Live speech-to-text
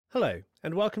Hello,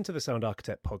 and welcome to the Sound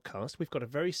Architect podcast. We've got a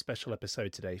very special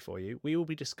episode today for you. We will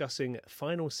be discussing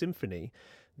Final Symphony,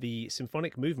 the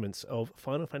symphonic movements of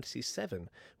Final Fantasy VII,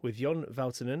 with Jonne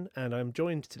Valtonen, and I'm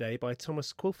joined today by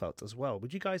Thomas Quillfeldt as well.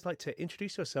 Would you guys like to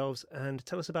introduce yourselves and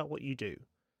tell us about what you do?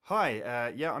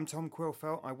 Hi, I'm Tom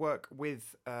Quillfeldt. I work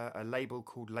with a label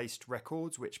called Laced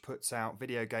Records, which puts out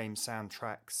video game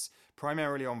soundtracks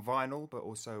primarily on vinyl, but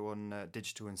also on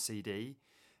digital and CD.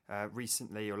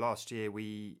 Recently, or last year,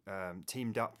 we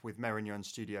teamed up with Merignon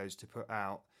Studios to put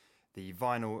out the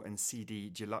vinyl and CD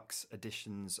deluxe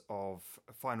editions of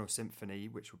Final Symphony,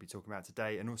 which we'll be talking about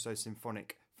today, and also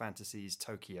Symphonic Fantasies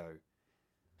Tokyo.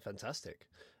 Fantastic.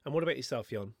 And what about yourself,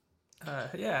 Jonne?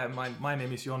 My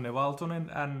name is Jonne Valtonen,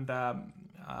 and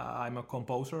I'm a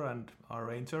composer and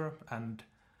arranger, and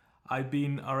I've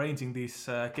been arranging these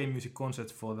game music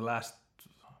concerts for the last,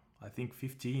 I think,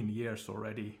 15 years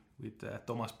already with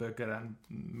Thomas Böcker and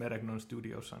Merignon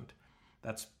Studios, and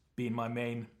that's been my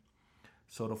main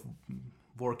sort of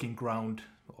working ground.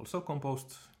 Also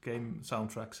composed game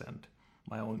soundtracks and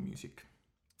my own music.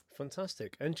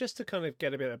 Fantastic. And just to kind of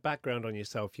get a bit of background on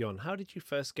yourself, Jonne, how did you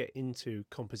first get into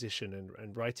composition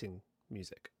and writing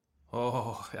music?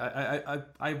 Oh,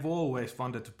 I've always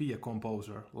wanted to be a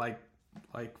composer, like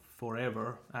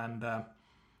forever, and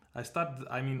I started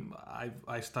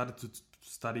to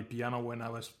study piano when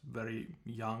I was very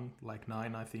young, like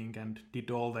 9, I think, and did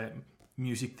all the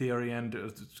music theory and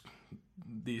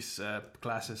these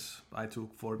classes I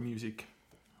took for music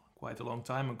quite a long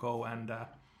time ago. And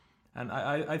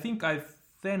I think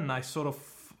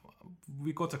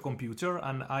we got a computer,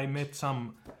 and I met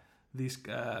these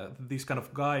kind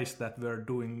of guys that were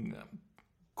doing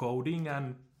coding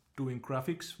and doing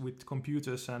graphics with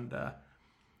computers, and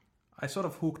I sort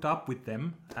of hooked up with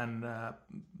them, and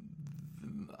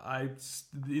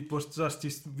it was just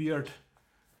this weird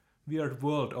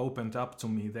world opened up to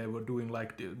me. They were doing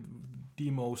like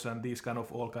demos and these kind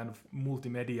of all kind of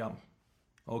multimedia.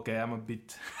 Okay, I'm a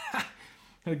bit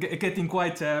getting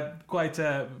quite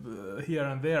here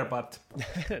and there, but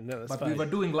no, but fine. We were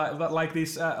doing like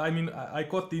this. I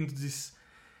got into this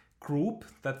group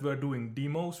that were doing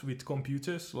demos with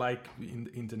computers, like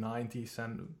in the 90s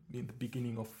and in the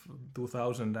beginning of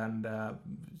 2000, and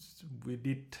we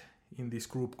did in this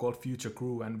group called Future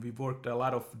Crew, and we worked a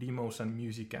lot of demos and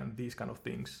music and these kind of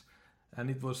things, and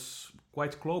it was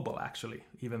quite global actually,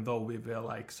 even though we were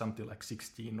like something like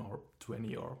 16 or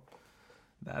 20 or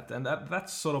that, and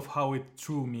that's sort of how it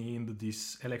threw me into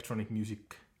this electronic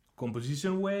music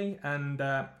composition way. And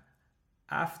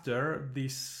after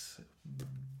this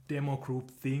demo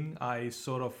group thing,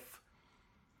 after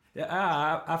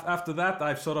that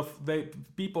I've sort of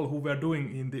people who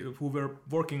were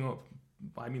working on,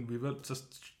 we were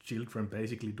just children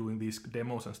basically doing these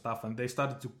demos and stuff, and they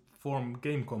started to form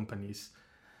game companies,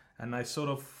 and I sort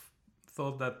of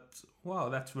thought that, wow,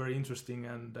 that's very interesting,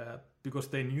 and because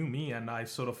they knew me, and I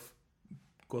sort of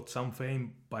got some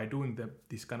fame by doing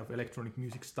this kind of electronic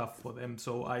music stuff for them,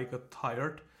 so I got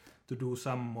hired to do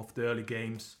some of the early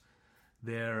games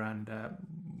there, and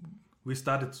we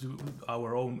started to do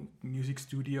our own music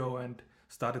studio and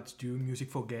started to do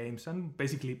music for games and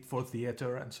basically for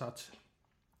theater and such.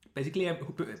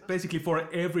 Basically for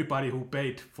everybody who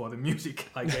paid for the music,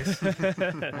 I guess.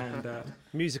 And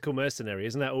musical mercenary,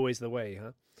 isn't that always the way,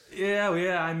 huh? Yeah.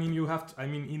 You have to.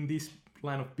 In this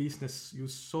line of business, you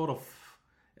sort of,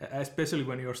 especially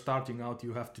when you're starting out,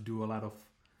 you have to do a lot of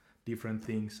different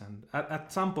things. And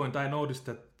at some point, I noticed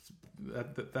that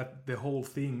the whole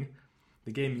thing,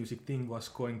 the game music thing, was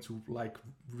going to like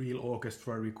real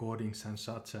orchestra recordings and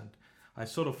such. And I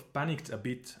sort of panicked a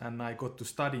bit, and I got to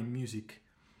study music.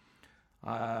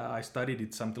 I studied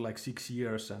it something like 6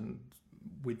 years, and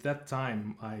with that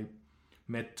time I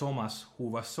met Thomas, who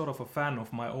was sort of a fan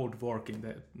of my old work in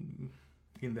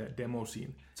the demo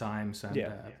scene times,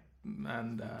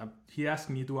 and he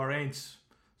asked me to arrange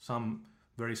some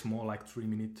very small, like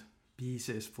 3-minute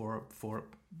pieces for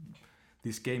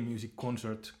this game music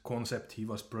concert concept he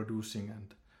was producing,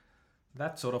 and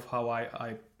that's sort of how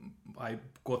I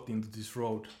got into this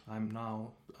road. I've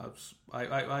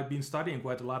been studying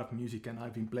quite a lot of music, and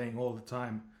I've been playing all the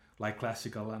time, like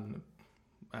classical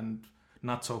and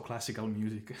not so classical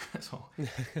music. so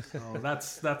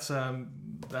that's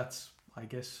I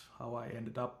guess how I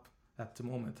ended up at the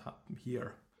moment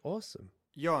here. Awesome.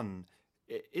 Jonne,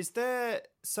 is there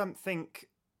something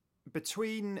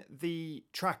between the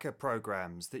tracker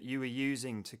programs that you were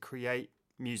using to create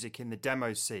music in the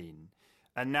demo scene,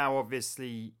 and now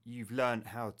obviously you've learned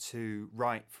how to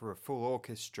write for a full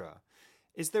orchestra,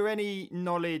 is there any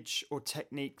knowledge or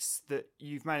techniques that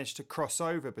you've managed to cross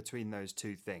over between those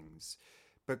two things?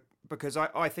 because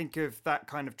I think of that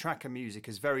kind of tracker music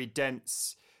as very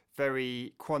dense,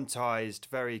 very quantized,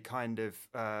 very kind of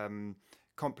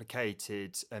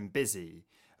complicated and busy.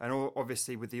 And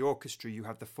obviously with the orchestra, you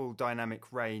have the full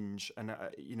dynamic range and,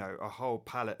 a whole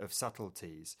palette of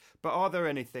subtleties. But are there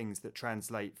any things that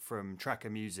translate from tracker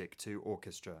music to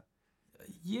orchestra?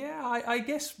 Yeah, I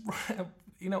guess,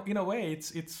 in a way,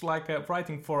 it's like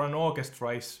writing for an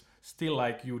orchestra is still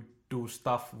like you do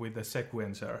stuff with a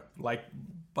sequencer.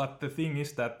 But the thing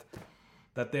is that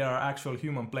there are actual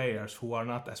human players who are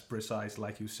not as precise,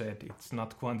 like you said. It's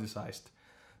not quantized.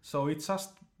 So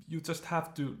you just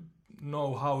have to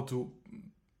know how to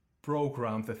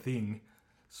program the thing,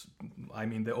 I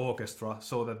mean the orchestra,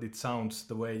 so that it sounds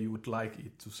the way you would like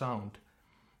it to sound.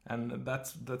 And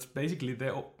that's basically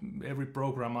every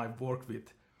program I've worked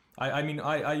with.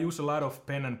 I use a lot of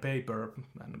pen and paper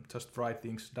and just write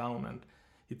things down, and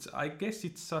I guess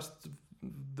it's just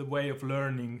the way of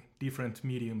learning different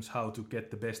mediums, how to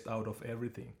get the best out of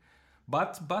everything.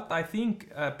 But I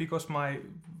think because my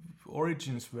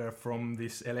origins were from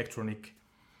this electronic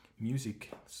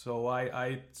music, so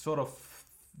I sort of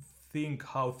think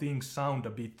how things sound a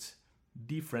bit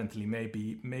differently.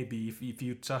 Maybe if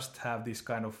you just have this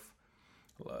kind of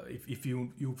if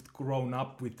you've grown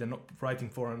up with the writing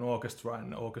for an orchestra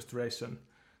and orchestration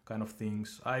kind of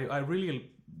things, I really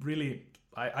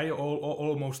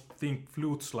almost think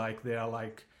flutes like they are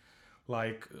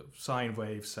like sine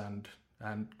waves and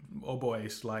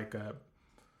oboes like a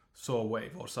saw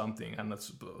wave or something, and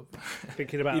that's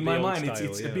thinking about in my mind style,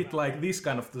 it's a bit like this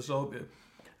kind of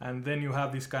and then you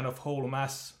have this kind of whole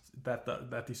mass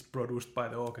that is produced by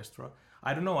the orchestra.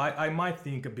 I don't know, I might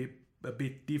think a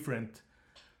bit different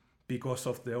because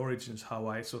of the origins, how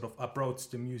I sort of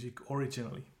approached the music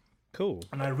originally. Cool.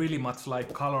 And I really much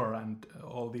like color and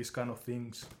all these kind of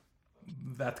things.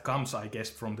 That comes, I guess,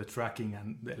 from the tracking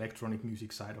and the electronic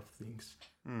music side of things.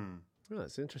 Oh,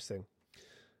 that's interesting.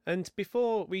 And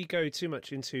before we go too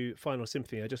much into Final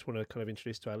Symphony, I just want to kind of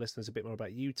introduce to our listeners a bit more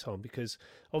about you, Tom, because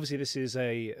obviously this is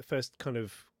a first kind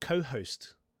of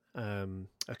co-host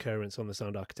occurrence on the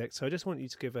Sound Architect. So I just want you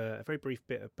to give a very brief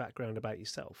bit of background about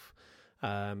yourself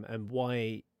and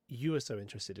why you are so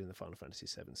interested in the Final Fantasy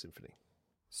VII Symphony.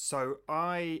 So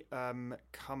I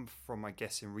come from, I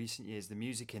guess, in recent years, the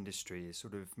music industry is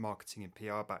sort of marketing and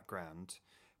PR background.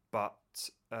 But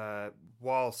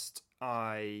whilst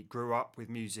I grew up with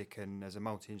music and as a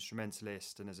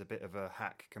multi-instrumentalist and as a bit of a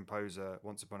hack composer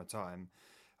once upon a time,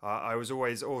 I was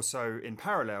always also in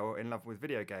parallel in love with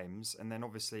video games. And then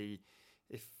obviously,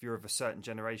 if you're of a certain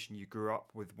generation, you grew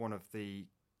up with one of the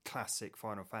classic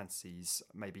Final Fantasies,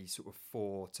 maybe sort of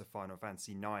 4 to Final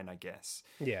Fantasy 9, I guess.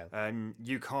 Yeah.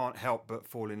 You can't help but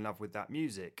fall in love with that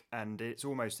music, and it's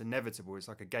almost inevitable. It's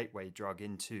like a gateway drug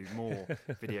into more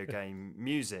video game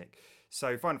music.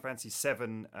 So Final Fantasy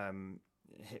 7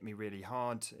 hit me really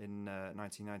hard in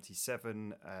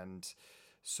 1997, and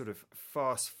sort of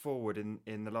fast forward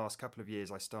in the last couple of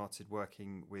years, I started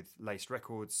working with Laced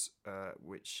Records,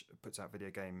 which puts out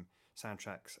video game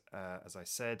soundtracks, as I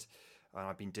said. And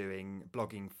I've been doing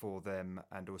blogging for them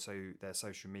and also their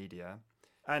social media.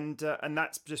 And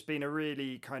that's just been a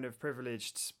really kind of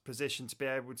privileged position to be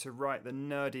able to write the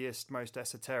nerdiest, most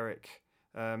esoteric,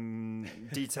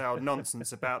 detailed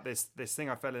nonsense about this thing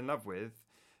I fell in love with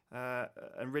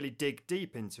and really dig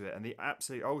deep into it. And the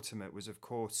absolute ultimate was, of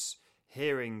course,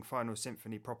 hearing Final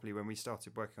Symphony properly when we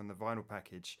started working on the vinyl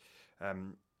package,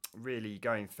 really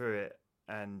going through it.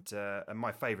 And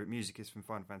my favourite music is from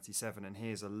Final Fantasy VII, and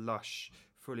here's a lush,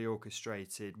 fully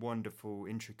orchestrated, wonderful,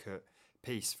 intricate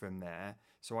piece from there.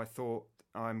 So I thought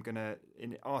I'm going to,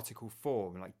 in article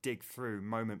form, like dig through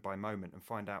moment by moment and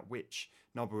find out which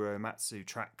Nobuo Uematu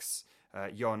tracks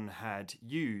Jonne had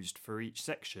used for each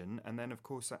section. And then, of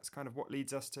course, that's kind of what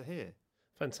leads us to here.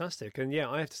 Fantastic. And yeah,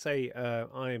 I have to say,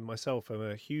 I myself am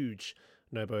a huge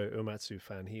Nobuo Uematu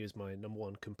fan. He is my number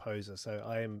one composer, so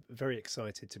I am very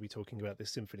excited to be talking about this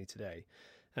symphony today.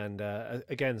 And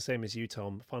again, same as you,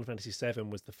 Tom, Final Fantasy VII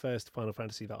was the first Final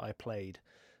Fantasy that I played,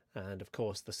 and of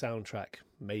course the soundtrack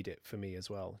made it for me as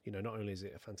well. You know, not only is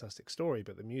it a fantastic story,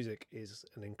 but the music is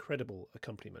an incredible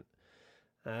accompaniment.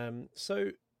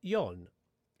 So Jonne,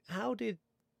 how did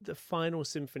the Final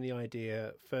Symphony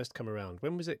idea first come around?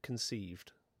 When was it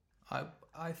conceived?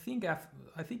 I think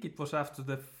it was after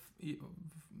the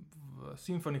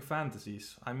symphonic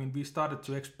fantasies. I mean, we started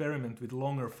to experiment with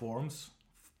longer forms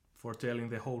for telling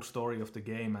the whole story of the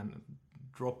game and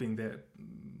dropping the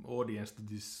audience to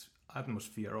this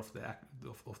atmosphere of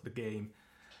the game.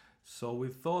 So we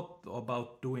thought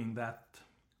about doing that.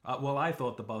 I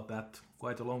thought about that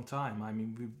quite a long time. I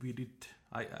mean, we did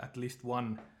at least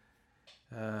one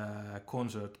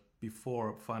concert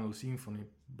before Final Symphony,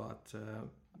 but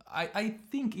I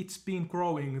think it's been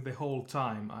growing the whole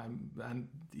time, and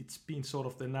it's been sort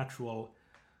of the natural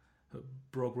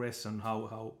progression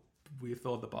how we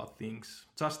thought about things,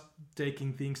 just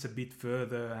taking things a bit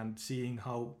further and seeing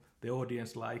how the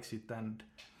audience likes it and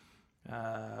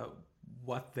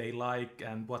what they like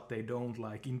and what they don't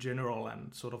like in general,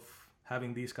 and sort of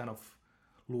having these kind of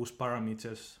loose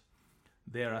parameters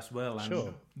there as well. And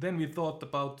Sure. then we thought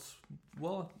about,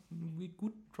 well, we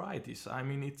could try this. I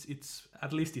mean, it's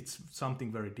at least it's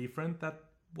something very different that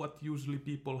what usually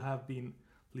people have been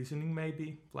listening,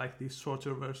 maybe like these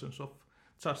shorter versions of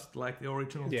just like the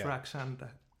original tracks.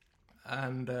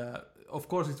 And of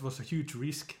course it was a huge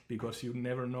risk, because you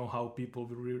never know how people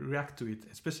will react to it,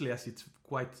 especially as it's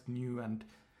quite new, and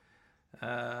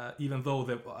even though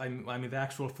I mean the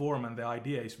actual form and the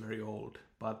idea is very old,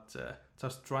 but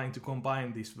just trying to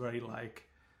combine this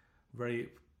very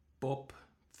pop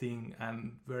thing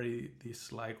and very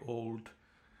this like old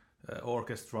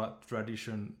orchestra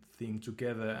tradition thing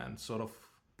together, and sort of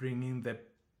bringing the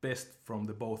best from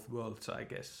the both worlds, I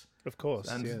guess. Of course.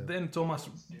 And then Thomas,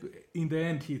 in the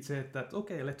end, he said that,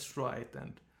 okay, let's try it,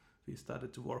 and we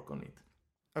started to work on it.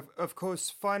 Of course,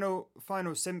 Final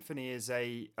Symphony is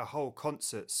a whole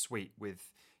concert suite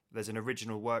there's an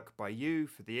original work by you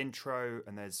for the intro,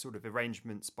 and there's sort of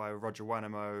arrangements by Roger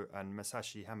Wanamo and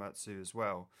Masashi Hamatsu as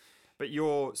well. But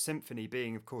your symphony,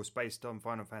 being of course based on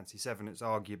Final Fantasy VII, it's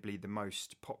arguably the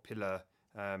most popular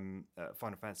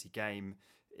Final Fantasy game,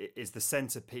 is the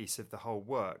centerpiece of the whole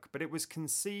work. But it was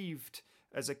conceived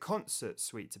as a concert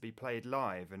suite to be played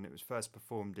live, and it was first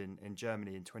performed in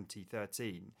Germany in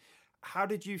 2013. How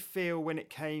did you feel when it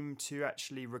came to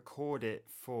actually record it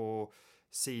for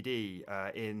CD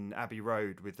in Abbey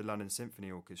Road with the London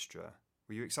Symphony Orchestra?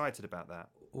 Were you excited about that?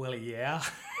 Well, yeah.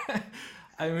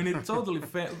 I mean, it was totally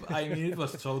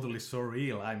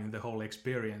surreal. I mean, the whole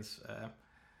experience.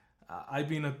 I've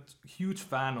been a huge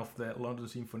fan of the London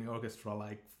Symphony Orchestra,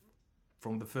 like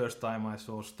from the first time I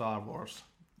saw Star Wars,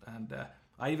 and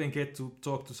I even get to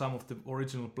talk to some of the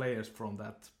original players from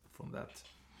that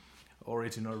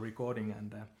original recording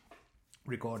and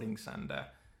recordings, and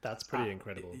that's pretty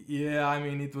incredible. Yeah, I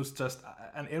mean, it was just,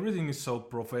 and everything is so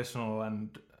professional,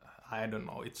 and I don't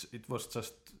know,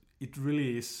 it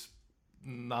really is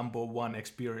number one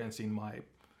experience in my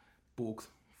book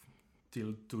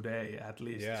till today, at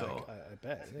least. Yeah, so I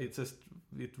bet. Yeah.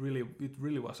 it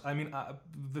really was. I mean,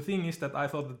 the thing is that I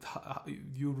thought that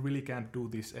you really can't do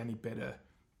this any better.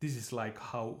 This is like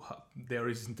how there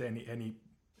isn't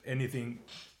anything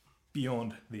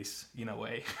beyond this, in a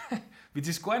way, which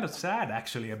is quite sad,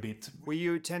 actually, a bit. Were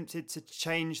you tempted to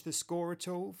change the score at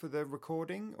all for the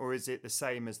recording, or is it the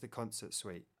same as the concert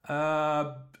suite?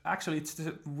 Actually,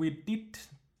 we did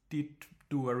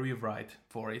do a rewrite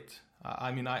for it.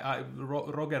 I mean,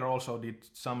 Roger also did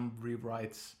some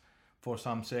rewrites for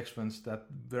some sections that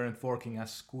weren't working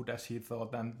as good as he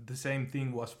thought, and the same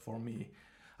thing was for me.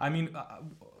 I mean,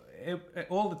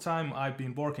 all the time I've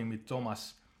been working with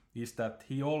Thomas is that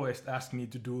he always asked me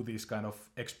to do these kind of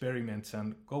experiments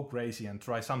and go crazy and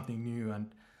try something new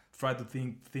and try to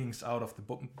think things out of the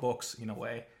box in a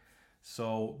way.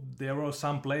 So there were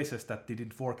some places that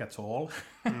didn't work at all.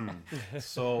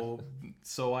 So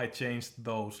I changed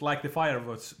those, like the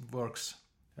fireworks.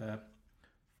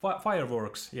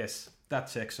 Fireworks, yes, that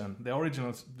section. The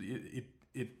originals,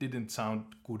 it didn't sound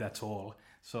good at all.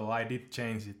 So I did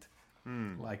change it,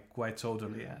 like quite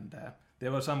totally. And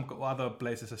there were some other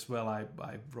places as well. I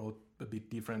wrote a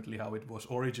bit differently how it was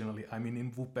originally. I mean,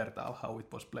 in Wuppertal, how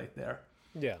it was played there.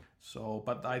 Yeah. So,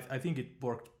 but I think it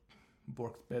worked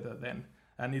better then,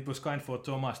 and it was kind for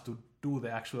Thomas to do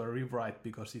the actual rewrite,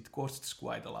 because it costs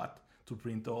quite a lot to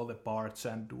print all the parts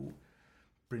and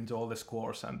print all the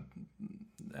scores,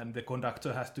 and the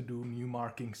conductor has to do new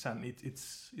markings, and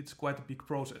it's quite a big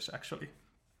process, actually.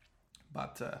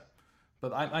 But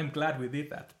I'm glad we did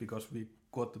that, because we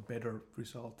got a better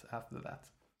result after that.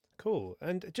 Cool.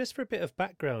 And just for a bit of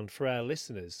background for our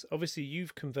listeners, obviously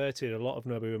you've converted a lot of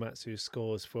Nobuo Uematsu's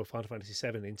scores for Final Fantasy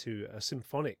VII into a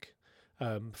symphonic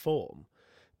form,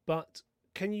 but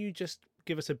can you just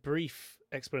give us a brief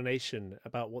explanation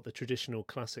about what the traditional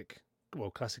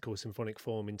classical symphonic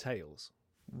form entails?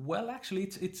 Well, actually,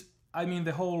 it's I mean,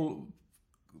 the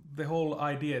whole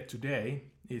idea today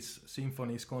is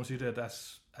symphony is considered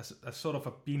as sort of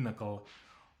a pinnacle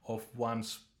of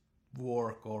one's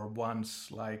work, or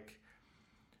one's like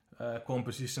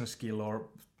composition skill, or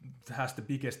has the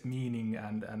biggest meaning,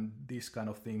 and these kind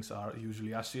of things are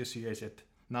usually associated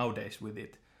nowadays with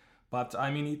it. But I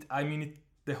mean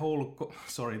the whole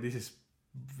sorry, this is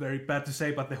very bad to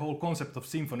say, but the whole concept of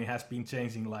symphony has been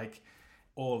changing like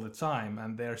all the time,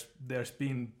 and there's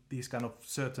been these kind of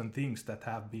certain things that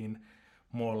have been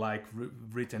more like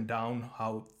written down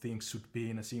how things should be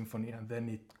in a symphony, and then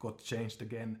it got changed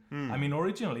again. I mean,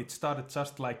 originally it started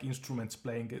just like instruments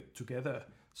playing it together,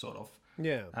 sort of.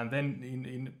 Yeah. And then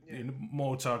in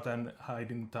Mozart and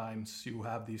Haydn times, you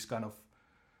have these kind of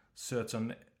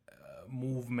certain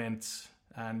movements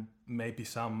and maybe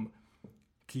some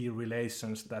key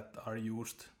relations that are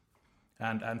used,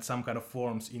 and some kind of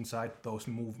forms inside those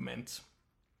movements.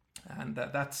 And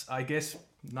that's, I guess,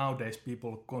 nowadays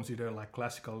people consider like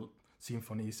classical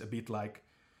symphonies a bit like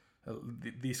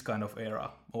this kind of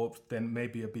era, or then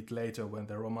maybe a bit later when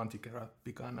the Romantic era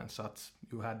began and such.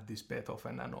 You had this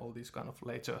Beethoven and all these kind of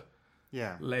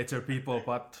later people,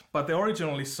 but the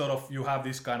original is sort of, you have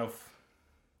this kind of,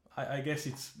 I guess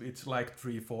it's like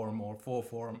 3/4 or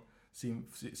 4/4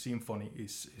 symphony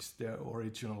is the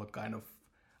original kind of,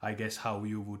 I guess, how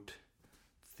you would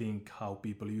think, how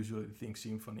people usually think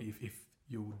symphony if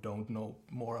you don't know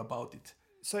more about it.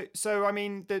 So I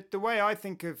mean, the way I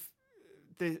think of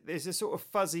there's a sort of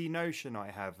fuzzy notion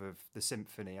I have of the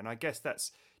symphony, and I guess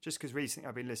that's just because recently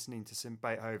I've been listening to some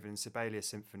Beethoven and Sibelius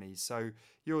symphonies. So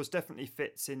yours definitely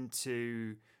fits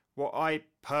into what I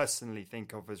personally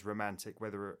think of as romantic,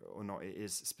 whether or not it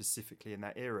is specifically in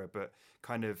that era, but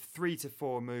kind of 3 to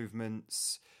 4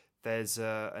 movements. There's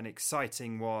an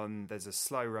exciting one, there's a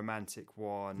slow romantic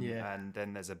one, and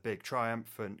then there's a big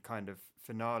triumphant kind of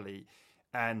finale,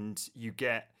 and you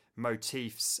get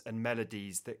motifs and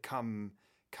melodies that come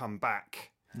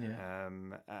back,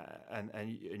 and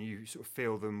you sort of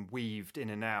feel them weaved in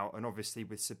and out. And obviously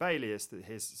with Sibelius, that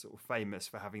he's sort of famous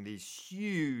for having these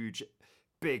huge,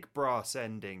 big brass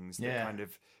endings that kind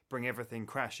of bring everything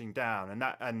crashing down,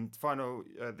 and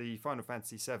the Final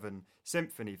Fantasy VII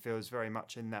Symphony feels very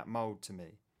much in that mold to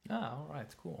me. All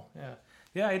right, cool.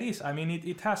 Yeah, it is. I mean,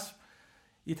 it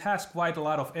has quite a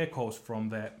lot of echoes from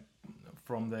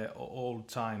the old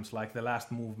times. Like the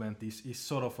last movement is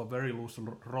sort of a very loose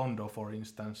rondo, for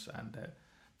instance, and the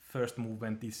first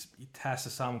movement it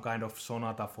has some kind of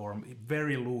sonata form,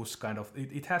 very loose kind of.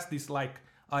 It has this like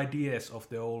ideas of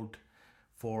the old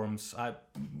forms.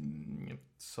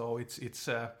 So it's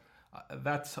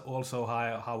that's also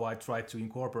how I try to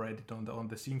incorporate it on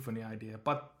the symphony idea.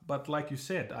 But like you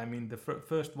said, I mean, the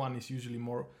first one is usually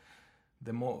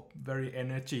the more very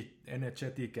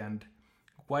energetic, and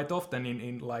quite often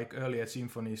in like earlier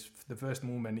symphonies, the first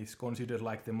movement is considered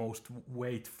like the most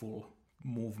weightful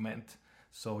movement.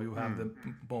 So you have the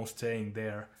most saying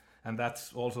there, and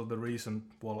that's also the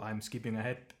reason. Well, I'm skipping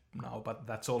ahead now, but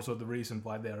that's also the reason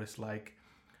why there is like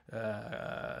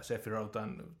Sephiroth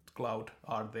and Cloud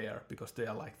are there, because they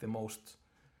are like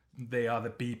they are the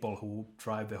people who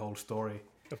drive the whole story.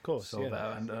 Of course, so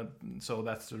so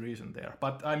that's the reason there.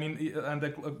 But I mean,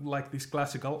 and like this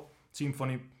classical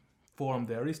symphony form,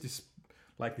 there is this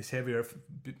like this heavier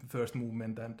first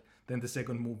movement, and then the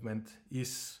second movement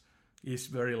is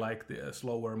very like the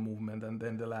slower movement, and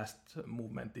then the last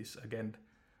movement is again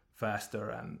faster,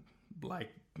 and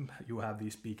like you have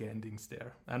these big endings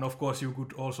there. And of course you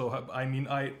could also have, I mean,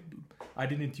 I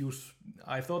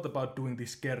thought about doing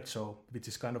this scherzo, which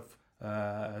is kind of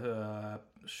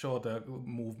shorter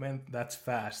movement that's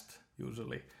fast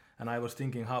usually, and I was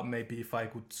thinking how maybe if I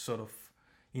could sort of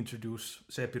introduce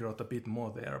Sephiroth a bit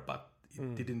more there, but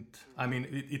it didn't. I mean,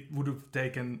 it would have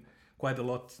taken quite a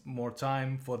lot more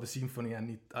time for the symphony,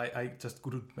 and I just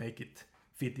couldn't make it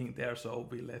fitting there, so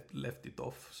we left it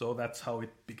off. So that's how it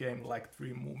became like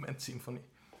 3-movement symphony.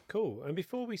 Cool. And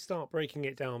before we start breaking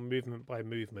it down movement by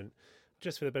movement,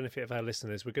 just for the benefit of our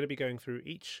listeners, we're going to be going through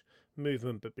each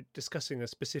movement, but discussing a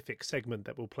specific segment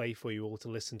that we'll play for you all to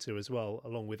listen to as well,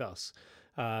 along with us.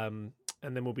 And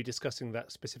then we'll be discussing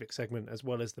that specific segment as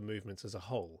well as the movements as a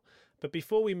whole. But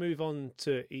before we move on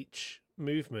to each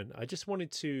movement, I just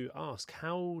wanted to ask,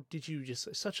 how did you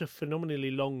such a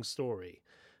phenomenally long story,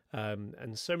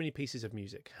 and so many pieces of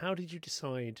music, how did you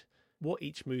decide what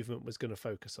each movement was going to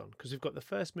focus on? Because we've got the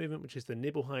first movement, which is the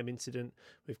Nibelheim incident,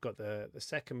 we've got the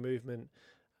second movement,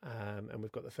 and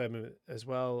we've got the third movement as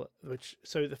well,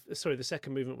 the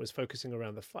second movement was focusing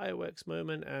around the fireworks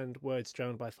moment, and Words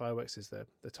Drowned by Fireworks is the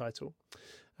title,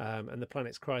 and the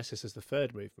Planet's Crisis is the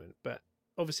third movement. But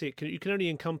obviously you can only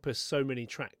encompass so many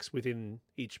tracks within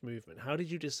each movement. How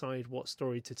did you decide what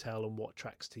story to tell and what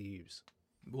tracks to use?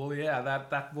 Well, yeah,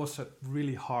 that was a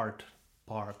really hard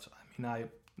part. I mean,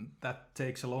 that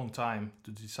takes a long time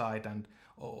to decide, and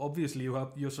obviously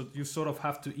you sort of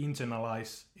have to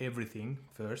internalize everything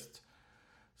first,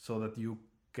 so that you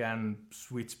can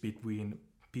switch between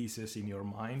pieces in your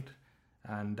mind,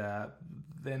 and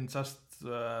then just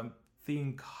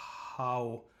think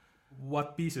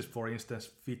what pieces, for instance,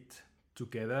 fit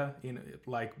together in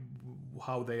like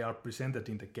how they are presented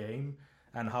in the game,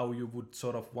 and how you would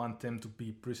sort of want them to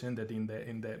be presented in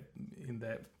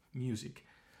the music.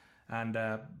 And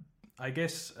I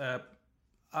guess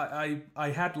I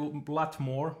had a lot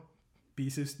more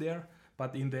pieces there,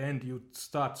 but in the end you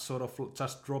start sort of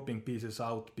just dropping pieces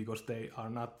out because they are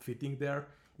not fitting there.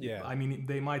 Yeah. I mean,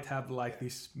 they might have like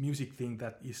this music thing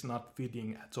that is not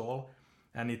fitting at all,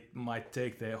 and it might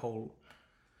take the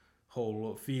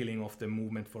whole feeling of the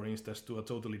movement, for instance, to a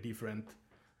totally different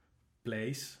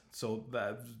place. So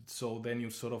then you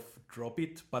sort of drop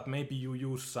it, but maybe you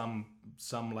use some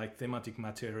like thematic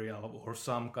material or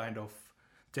some kind of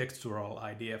textural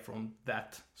idea from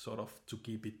that sort of to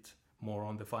keep it more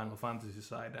on the Final Fantasy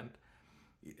side. And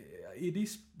it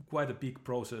is quite a big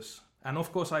process. And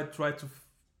of course I try to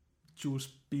choose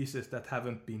pieces that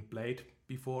haven't been played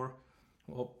before.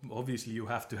 Obviously you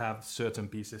have to have certain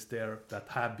pieces there that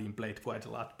have been played quite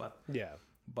a lot, but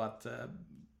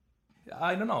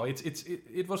I don't know,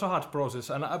 it was a hard process,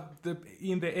 and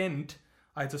in the end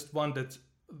I just wanted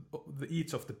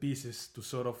each of the pieces to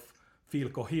sort of feel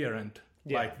coherent,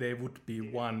 like they would be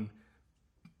one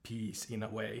piece in a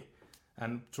way,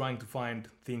 and trying to find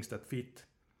things that fit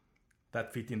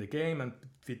in the game and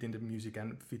fit in the music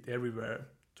and fit everywhere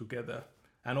together,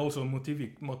 and also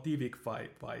motivic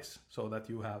wise, so that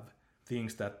you have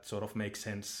things that sort of make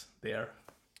sense there.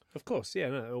 Of course, yeah,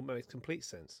 no, it all makes complete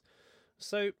sense.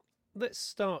 So let's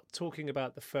start talking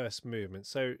about the first movement.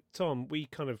 So, Tom, we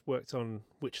kind of worked on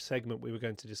which segment we were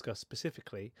going to discuss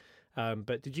specifically,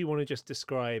 but did you want to just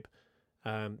describe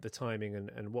the timing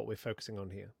and what we're focusing on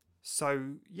here?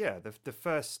 So, yeah, the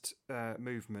first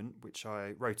movement, which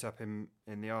I wrote up in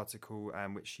the article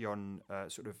and which Jonne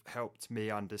sort of helped me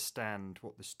understand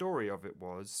what the story of it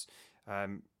was,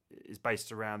 is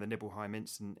based around the Nibelheim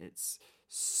incident. It's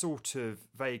sort of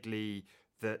vaguely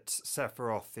that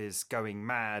Sephiroth is going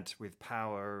mad with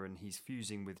power and he's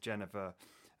fusing with Jennifer,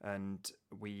 and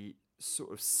we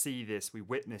sort of see this, we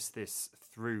witness this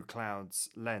through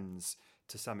Cloud's lens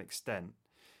to some extent.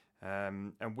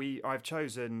 And we've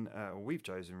chosen a 1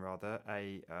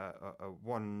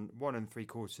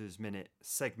 3/4 minute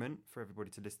segment for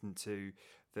everybody to listen to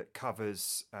that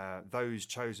covers those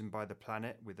chosen by the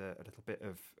planet with a little bit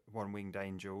of One Winged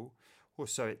Angel.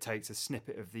 Also, it takes a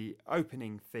snippet of the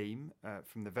opening theme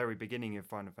from the very beginning of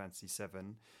Final Fantasy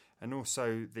VII, and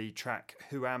also the track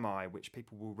Who Am I, which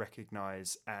people will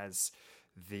recognise as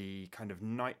the kind of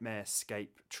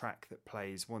nightmarescape track that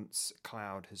plays once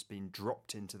Cloud has been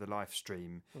dropped into the life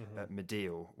stream at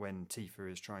Mideel, when Tifa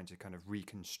is trying to kind of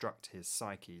reconstruct his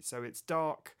psyche. So it's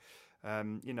dark,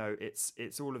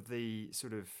 it's all of the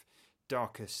sort of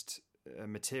darkest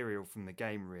material from the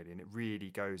game, really, and it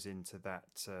really goes into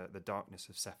that the darkness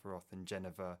of Sephiroth and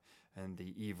Jennifer and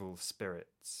the evil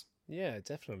spirits. Yeah,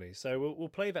 definitely. So we'll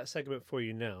play that segment for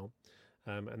you now,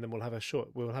 and then we'll have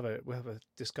a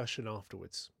discussion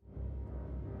afterwards.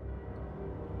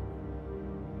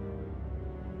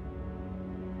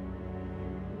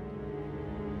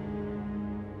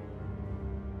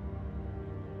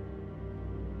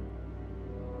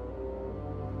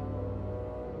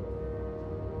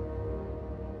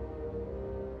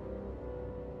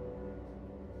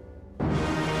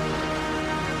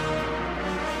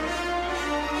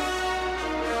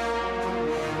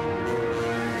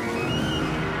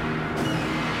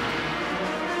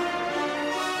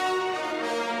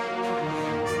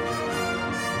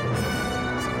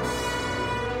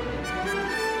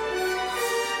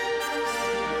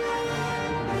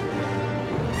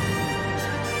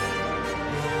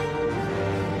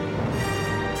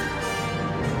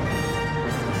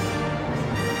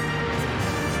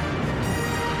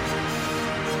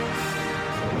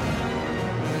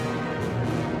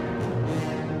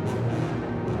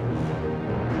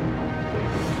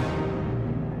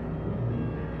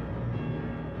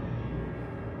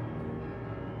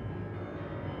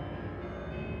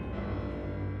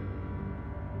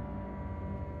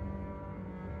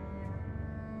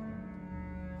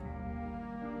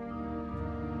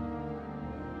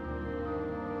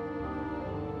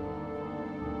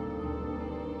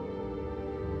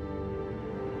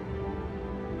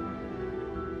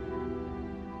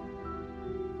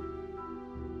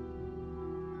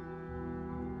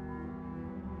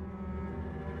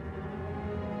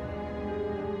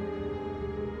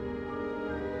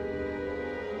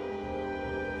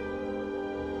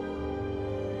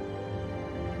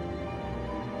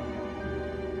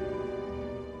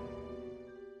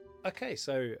 Okay,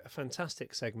 so a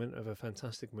fantastic segment of a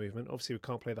fantastic movement. Obviously, we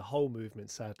can't play the whole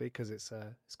movement, sadly, because it's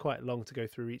quite long to go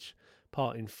through each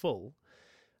part in full.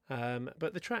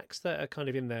 But the tracks that are kind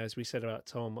of in there, as we said about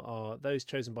Tom, are those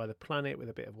chosen by the planet with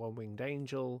a bit of One Winged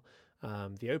Angel,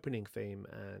 the opening theme,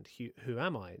 and Who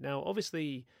Am I? Now,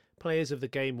 obviously, players of the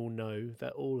game will know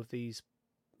that all of these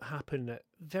happen at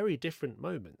very different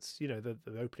moments. You know, the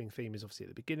opening theme is obviously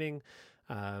at the beginning.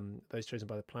 Those chosen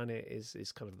by the planet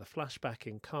is kind of the flashback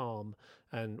in Calm,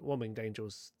 and One Winged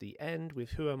Angel's the end, with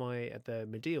Who Am I at the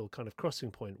medial kind of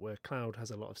crossing point where Cloud has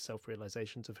a lot of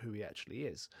self-realizations of who he actually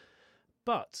is.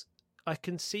 But I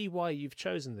can see why you've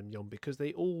chosen them, Jon, because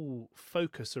they all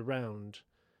focus around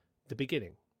the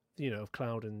beginning, of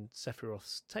Cloud and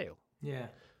Sephiroth's tale. Yeah.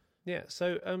 Yeah,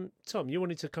 so Tom, you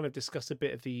wanted to kind of discuss a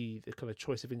bit of the kind of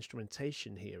choice of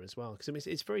instrumentation here as well, because I mean,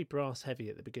 it's very brass heavy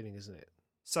at the beginning, isn't it?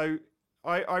 So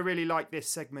I really like this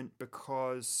segment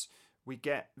because we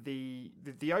get the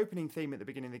opening theme at the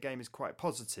beginning of the game is quite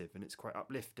positive and it's quite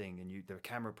uplifting, and the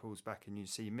camera pulls back and you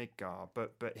see Midgar.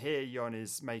 But here Jon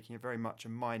is making it very much a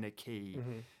minor key.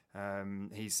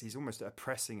 Mm-hmm. He's almost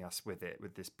oppressing us with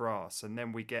this brass, and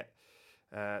then we get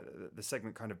the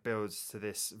segment kind of builds to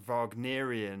this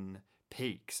Wagnerian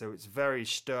peak. So it's very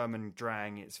Sturm und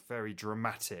Drang. It's very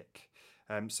dramatic.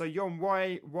 So Jon,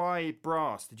 why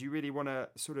brass? Did you really want to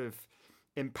sort of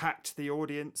impact the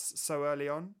audience so early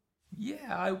on?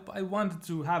 Yeah, I wanted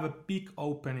to have a big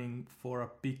opening for a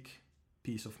big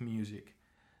piece of music,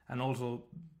 and also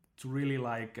to really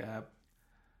I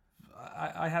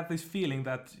had this feeling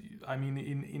that, I mean,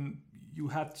 in you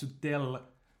had to tell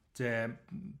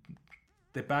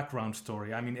the background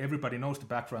story. I mean, everybody knows the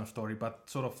background story, but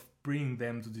sort of bring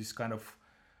them to this kind of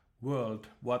world,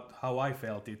 how I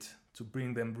felt it, to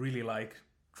bring them really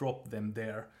drop them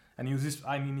there. And use this,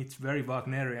 I mean, it's very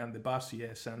Wagnerian, the bass,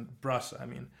 yes, and brass, I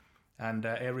mean, and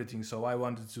everything. So I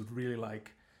wanted to really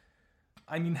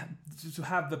to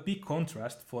have the big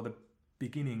contrast for the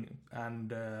beginning,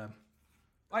 and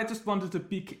I just wanted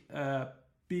a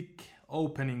big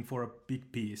opening for a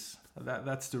big piece.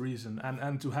 That's the reason,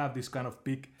 and to have this kind of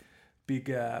big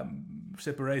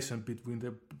separation between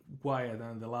the quiet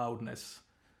and the loudness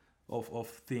of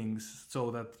things, so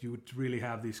that you would really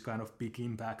have this kind of big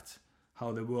impact,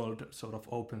 how the world sort of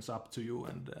opens up to you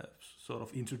and sort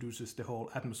of introduces the whole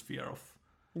atmosphere of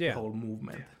the whole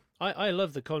movement. I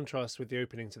love the contrast with the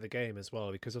opening to the game as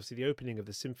well, because obviously the opening of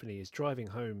the symphony is driving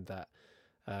home that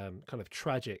kind of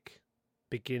tragic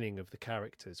beginning of the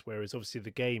characters, whereas obviously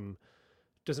the game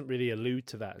doesn't really allude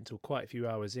to that until quite a few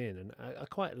hours in. And I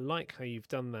quite like how you've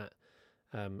done that,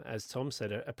 as Tom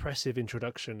said, an oppressive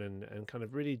introduction and kind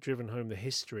of really driven home the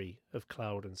history of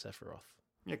Cloud and Sephiroth.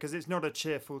 Yeah, because it's not a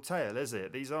cheerful tale, is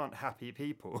it? These aren't happy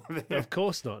people. Of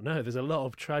course not. No, there's a lot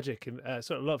of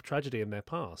a lot of tragedy in their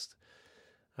past.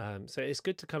 So it's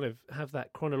good to kind of have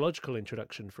that chronological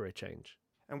introduction for a change.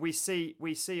 And we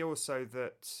see also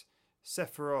that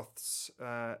Sephiroth's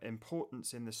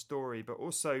importance in the story, but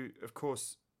also, of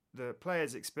course, the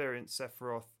players experience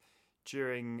Sephiroth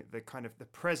during the kind of the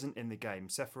present in the game.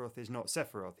 Sephiroth is not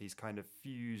Sephiroth. He's kind of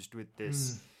fused with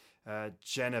this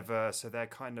Jennifer, so they're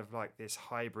kind of like this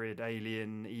hybrid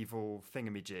alien evil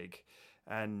thingamajig,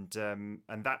 and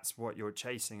that's what you're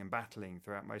chasing and battling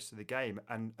throughout most of the game.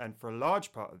 And for a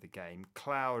large part of the game,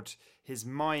 Cloud, his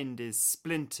mind is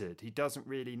splintered. He doesn't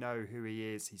really know who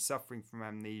he is. He's suffering from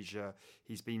amnesia.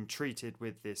 He's been treated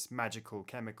with this magical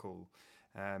chemical,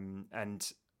 and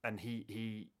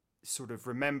he sort of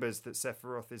remembers that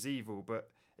Sephiroth is evil,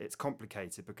 but it's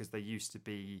complicated because they used to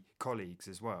be colleagues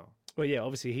as well. Well, yeah,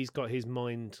 obviously he's got his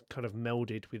mind kind of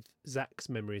melded with Zack's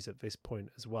memories at this point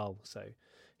as well. So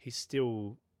he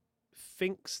still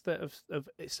thinks that of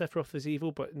Sephiroth as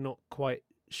evil, but not quite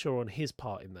sure on his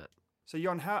part in that. So,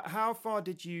 Jon, how far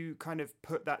did you kind of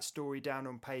put that story down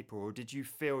on paper, or did you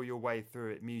feel your way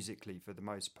through it musically for the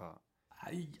most part?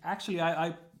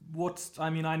 I watched. I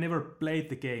mean, I never played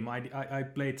the game. I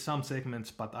played some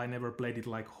segments, but I never played it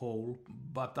whole.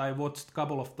 But I watched a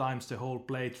couple of times the whole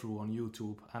playthrough on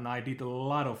YouTube, and I did a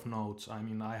lot of notes. I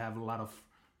mean, I have a lot of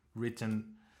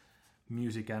written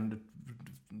music and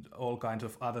all kinds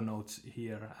of other notes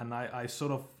here, and I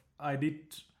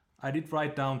did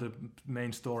write down the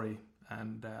main story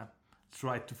and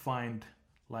tried to find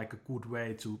a good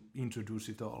way to introduce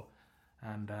it all,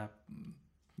 and.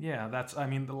 Yeah, that's, I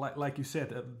mean, like you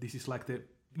said, this is the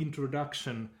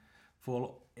introduction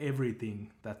for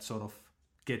everything that's sort of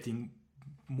getting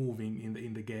moving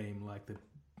in the game,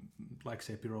 like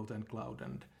Sephiroth and Cloud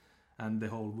and the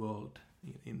whole world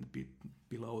in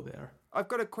below there. I've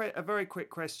got a very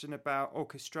quick question about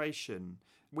orchestration.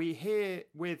 We hear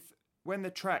with when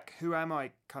the track "Who Am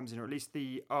I" comes in, or at least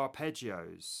the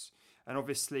arpeggios, and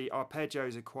obviously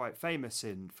arpeggios are quite famous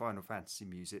in Final Fantasy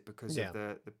music because of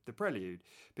the prelude,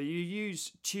 but you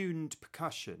use tuned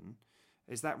percussion.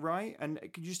 Is that right? And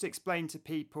could you just explain to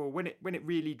people when it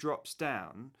really drops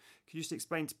down? Could you just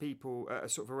explain to people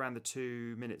sort of around the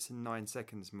 2 minutes and 9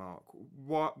 seconds mark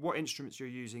what instruments you're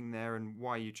using there and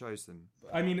why you chose them?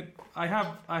 I mean, I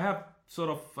have sort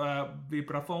of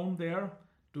vibraphone there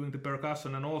doing the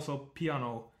percussion, and also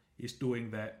piano is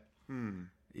doing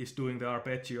the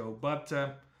arpeggio. But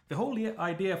the whole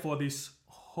idea for this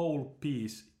whole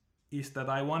piece is that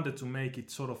I wanted to make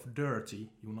it sort of dirty,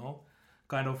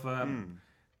 kind of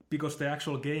because the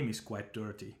actual game is quite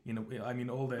dirty. I mean,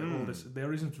 all this,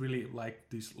 there isn't really like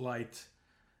this light,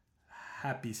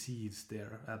 happy seeds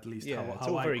there. At least it's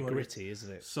all very gritty,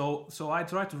 isn't it? So I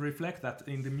try to reflect that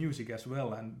in the music as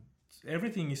well, and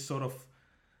everything is sort of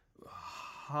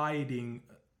hiding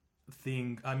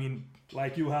thing. I mean,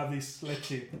 like you have this. Let's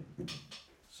see.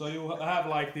 So you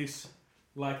have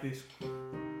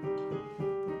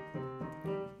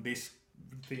this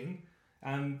thing.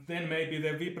 And then maybe the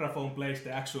vibraphone plays the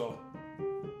actual,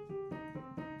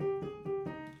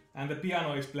 and the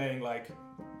piano is playing like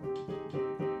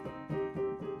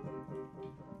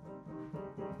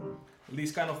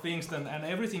these kind of things, and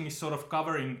everything is sort of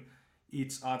covering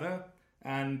each other,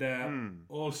 and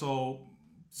also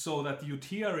so that you'd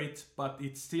hear it, but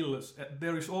it's still,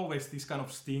 there is always this kind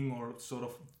of sting or sort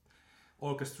of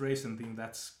orchestration thing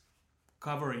that's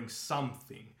covering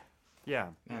something. Yeah.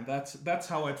 And that's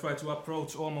how I try to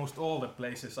approach almost all the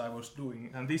places I was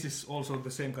doing. And this is also the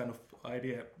same kind of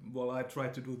idea. Well, I try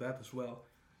to do that as well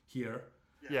here.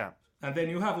 Yeah. And then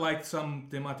you have like some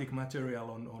thematic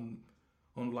material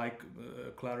on like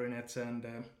clarinets and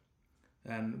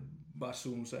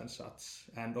bassoons and such.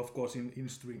 And of course in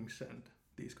strings and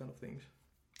these kind of things.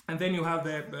 And then you have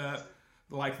the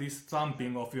like this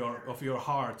thumping of your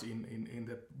heart in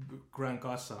the Gran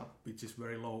Casa, which is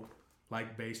very low.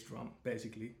 Like bass drum,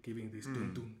 basically giving this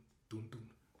dun dun dun dun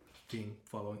thing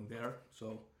following there.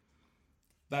 So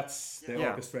that's the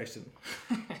orchestration.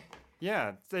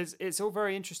 Yeah, it's all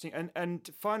very interesting. And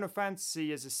Final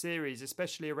Fantasy as a series,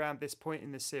 especially around this point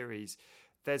in the series,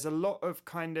 there's a lot of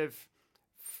kind of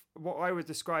what I would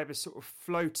describe as sort of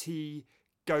floaty,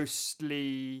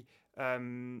 ghostly,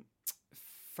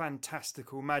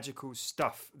 fantastical, magical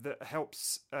stuff that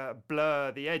helps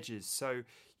blur the edges. So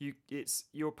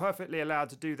you're perfectly allowed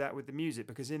to do that with the music,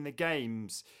 because in the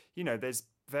games, there's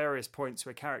various points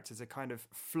where characters are kind of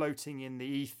floating in the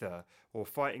ether or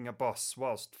fighting a boss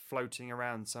whilst floating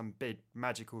around some big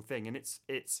magical thing, and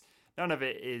it's none of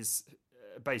it is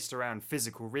based around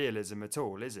physical realism at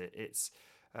all, is it? It's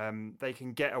they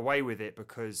can get away with it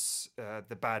because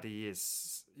the baddie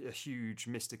is a huge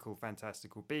mystical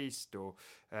fantastical beast, or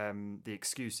the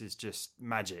excuse is just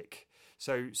magic.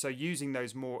 So using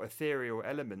those more ethereal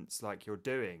elements like you're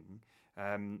doing,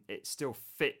 it still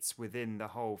fits within the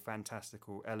whole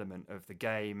fantastical element of the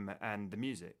game and the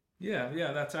music.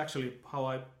 Yeah, that's actually how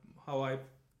I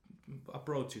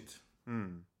approach it.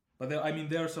 But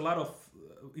there's a lot of,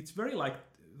 it's very like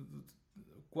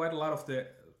quite a lot of the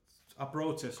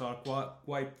approaches are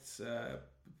quite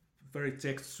very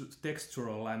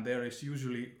textural, and there is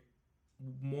usually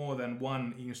more than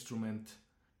one instrument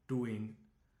doing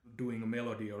a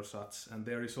melody or such, and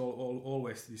there is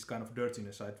always this kind of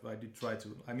dirtiness. I did try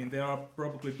to. There are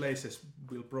probably places,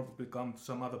 will probably come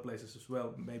some other places as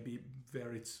well, maybe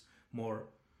where it's more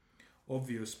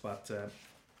obvious, but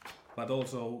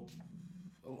also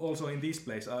in this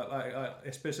place, I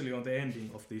especially on the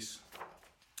ending of this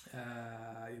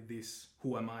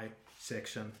Who Am I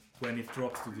section, when it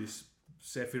drops to this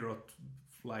Sephiroth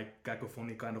like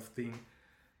cacophony kind of thing,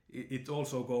 it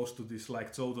also goes to this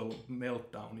like total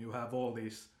meltdown. You have all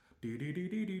these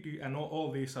and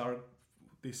all these are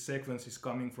this sequence is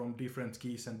coming from different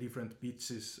keys and different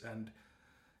pitches, and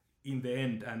in the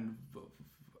end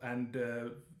and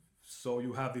so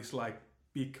you have this like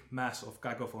big mass of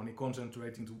cacophony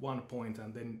concentrating to one point,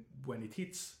 and then when it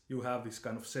hits you have this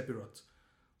kind of Sephiroth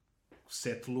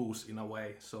set loose in a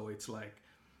way. So it's like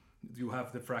you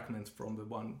have the fragments from the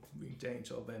one being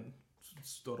changed or then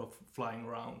sort of flying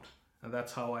around, and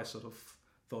that's how I sort of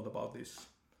thought about this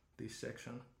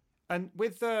section. And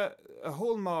with a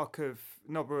hallmark of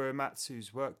Nobuo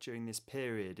Uematsu's work during this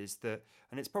period is that,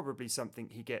 and it's probably something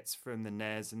he gets from the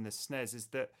NES and the SNES, is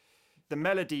that the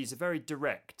melodies are very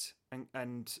direct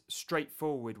and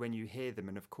straightforward when you hear them,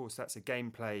 and of course that's a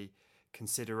gameplay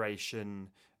consideration,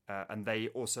 and they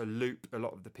also loop, a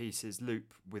lot of the pieces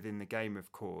loop within the game,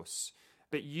 of course.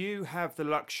 but you have the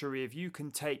luxury of you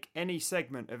can take any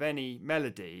segment of any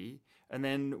melody and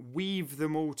then weave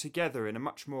them all together in a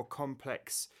much more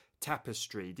complex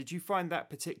tapestry. Did you find that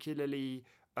particularly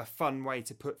a fun way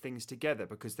to put things together?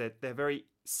 Because they're very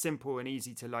simple and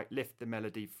easy to like lift the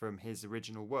melody from his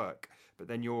original work, but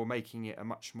then you're making it a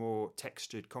much more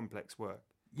textured, complex work.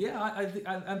 Yeah,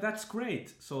 and that's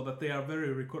great, so that they are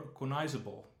very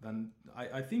recognizable. Then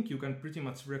I think you can pretty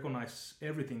much recognize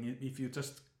everything. If you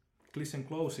just listen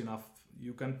close enough,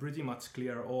 you can pretty much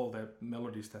clear all the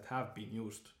melodies that have been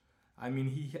used. I mean,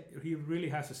 he really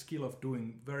has a skill of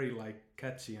doing very like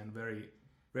catchy and very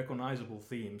recognizable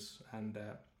themes, and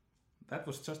that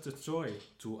was just a joy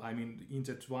to, I mean,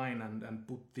 intertwine and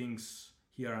put things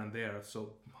here and there,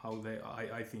 so how they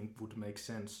I think would make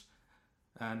sense.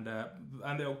 And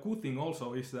the good thing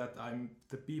also is that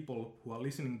the people who are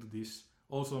listening to this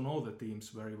also know the themes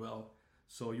very well,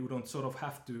 so you don't sort of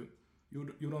have to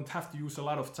you don't have to use a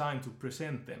lot of time to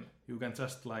present them. You can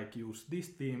just like use this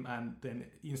theme, and then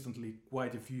instantly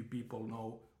quite a few people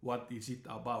know what is it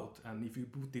about. And if you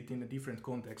put it in a different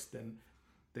context, then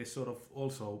they sort of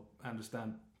also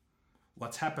understand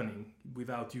what's happening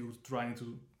without you trying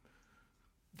to.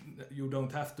 You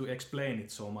don't have to explain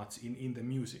it so much in the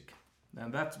music.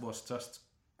 And that was just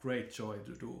great joy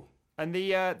to do. And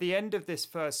the end of this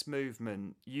first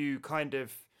movement, you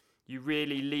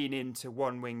really lean into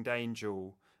One Winged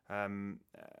Angel and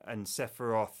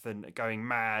Sephiroth and going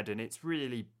mad, and it's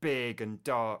really big and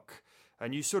dark,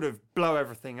 and you sort of blow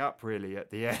everything up really at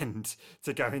the end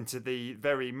to go into the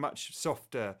very much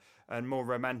softer and more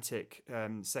romantic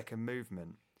second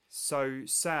movement. So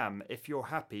Sam, if you're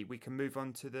happy, we can move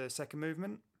on to the second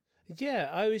movement. Yeah,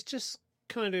 I was just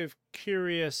kind of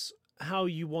curious how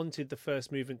you wanted the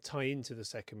first movement tie into the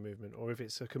second movement, or if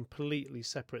it's a completely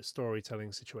separate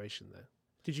storytelling situation there.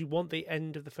 Did you want the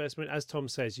end of the first movement? As Tom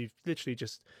says, you've literally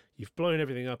you've blown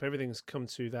everything up, everything's come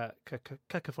to that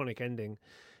cacophonic ending,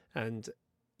 and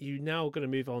you're now going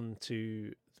to move on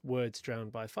to Words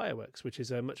Drowned by Fireworks, which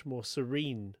is a much more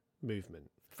serene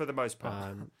movement. For the most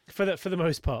part. For the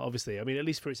most part, obviously. I mean, at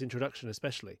least for its introduction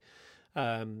especially.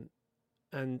 And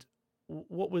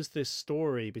what was this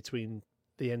story between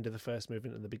the end of the first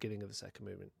movement and the beginning of the second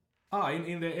movement?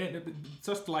 In the end,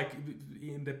 just like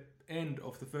in the end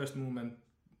of the first movement,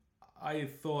 I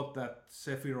thought that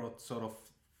Sephiroth sort of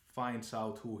finds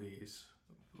out who he is.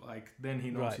 Like, then he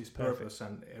knows his purpose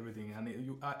and everything.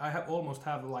 And I almost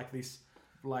have like this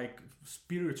like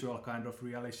spiritual kind of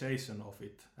realization of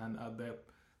it. And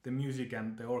the music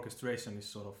and the orchestration is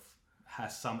sort of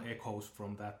has some echoes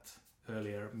from that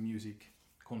earlier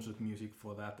concert music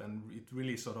for that, and it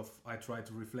really sort of I try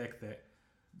to reflect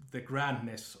the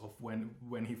grandness of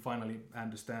when he finally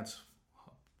understands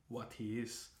what he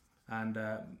is. And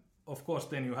of course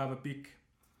then you have a big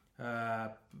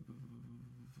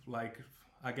like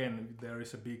again there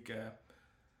is a big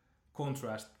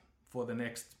contrast for the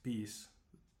next piece,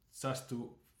 just to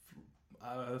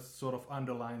sort of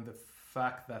underline the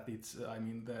fact that it's I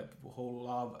mean the whole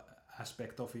love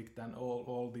aspect of it, and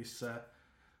all this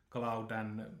Cloud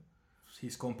and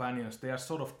his companions, they are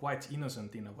sort of quite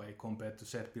innocent in a way compared to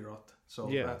Sephiroth. So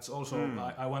that's also,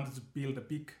 I wanted to build a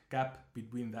big gap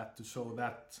between that to show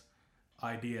that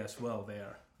idea as well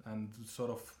there, and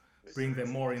sort of bring them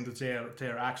more into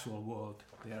their actual world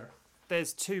there.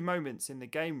 There's two moments in the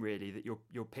game really that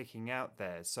you're picking out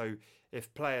there. So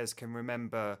if players can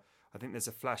remember, I think there's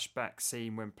a flashback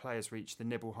scene when players reach the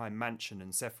Nibelheim mansion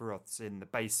and Sephiroth's in the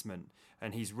basement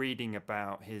and he's reading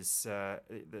about his the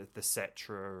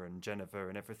Cetra and Jennifer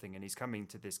and everything, and he's coming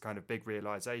to this kind of big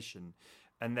realization.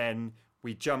 And then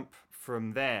we jump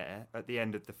from there at the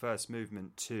end of the first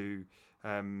movement to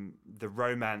the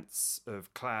romance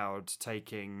of Cloud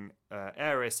taking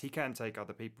Aeris. He can take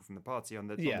other people from the party on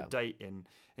the date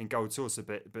in Gold Saucer,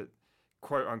 but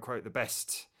quote unquote the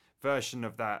best version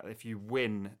of that, if you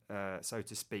win, so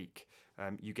to speak,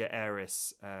 you get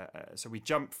Aeris. So we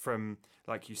jump from,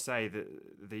 like you say,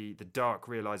 the dark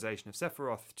realization of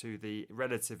Sephiroth to the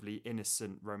relatively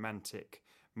innocent romantic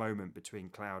moment between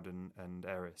Cloud and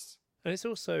Aeris. And it's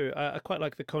also, I quite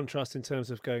like the contrast in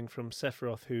terms of going from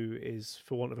Sephiroth, who is,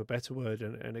 for want of a better word,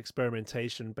 an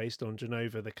experimentation based on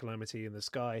Jenova, the Calamity in the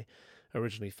Sky,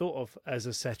 originally thought of as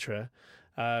a Cetra,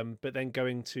 but then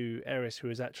going to Aeris, who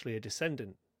is actually a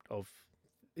descendant of,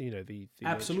 the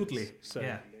absolutely ancients. So,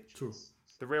 yeah, true,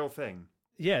 the real thing.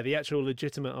 Yeah, the actual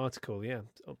legitimate article. Yeah,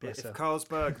 if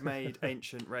Carlsberg made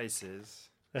ancient races.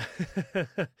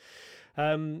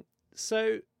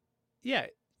 So, yeah,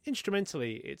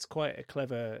 instrumentally, it's quite a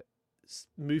clever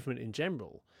movement in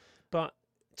general. But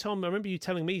Tom, I remember you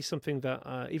telling me something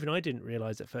that even I didn't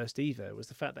realise at first either, was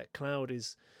the fact that Cloud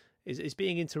is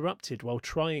being interrupted while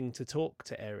trying to talk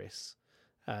to Eris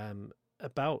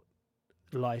about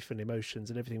life and emotions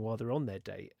and everything while they're on their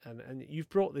date. And you've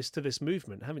brought this to this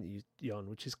movement, haven't you, Jon,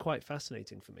 which is quite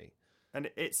fascinating for me. And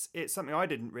it's something I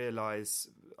didn't realise.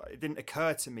 It didn't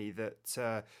occur to me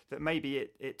that maybe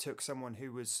it took someone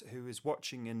who was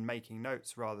watching and making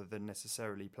notes rather than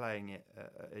necessarily playing it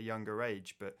at a younger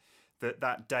age, but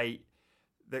that date,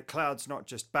 that Cloud's not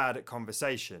just bad at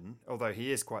conversation, although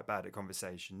he is quite bad at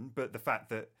conversation, but the fact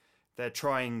that they're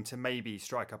trying to maybe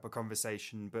strike up a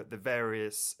conversation, but the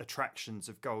various attractions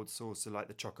of Gold Saucer, like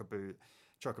the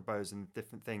chocobos and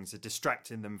different things, are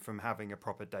distracting them from having a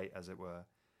proper date, as it were.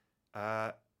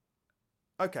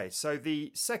 Okay, so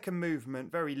the second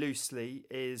movement, very loosely,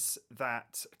 is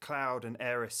that Cloud and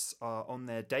Eris are on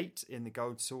their date in the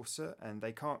Gold Saucer, and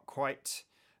they can't quite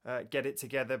get it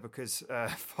together because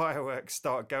fireworks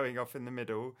start going off in the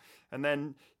middle, and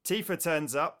then Tifa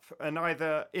turns up and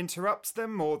either interrupts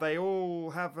them, or they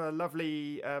all have a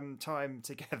lovely time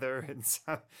together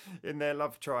in their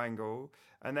love triangle.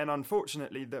 And then,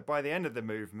 unfortunately, that by the end of the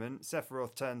movement,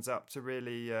 Sephiroth turns up to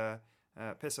really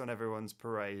piss on everyone's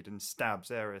parade and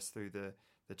stabs Eris through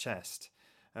the chest.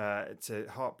 It's a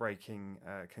heartbreaking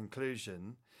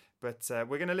conclusion. But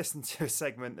we're going to listen to a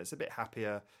segment that's a bit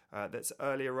happier, that's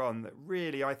earlier on, that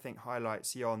really, I think,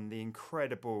 highlights, Jon, the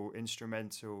incredible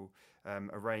instrumental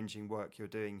arranging work you're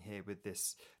doing here with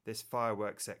this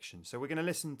fireworks section. So we're going to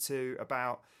listen to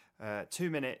about 2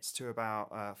 minutes to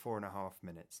about 4.5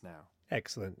 minutes now.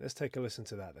 Excellent. Let's take a listen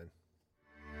to that then.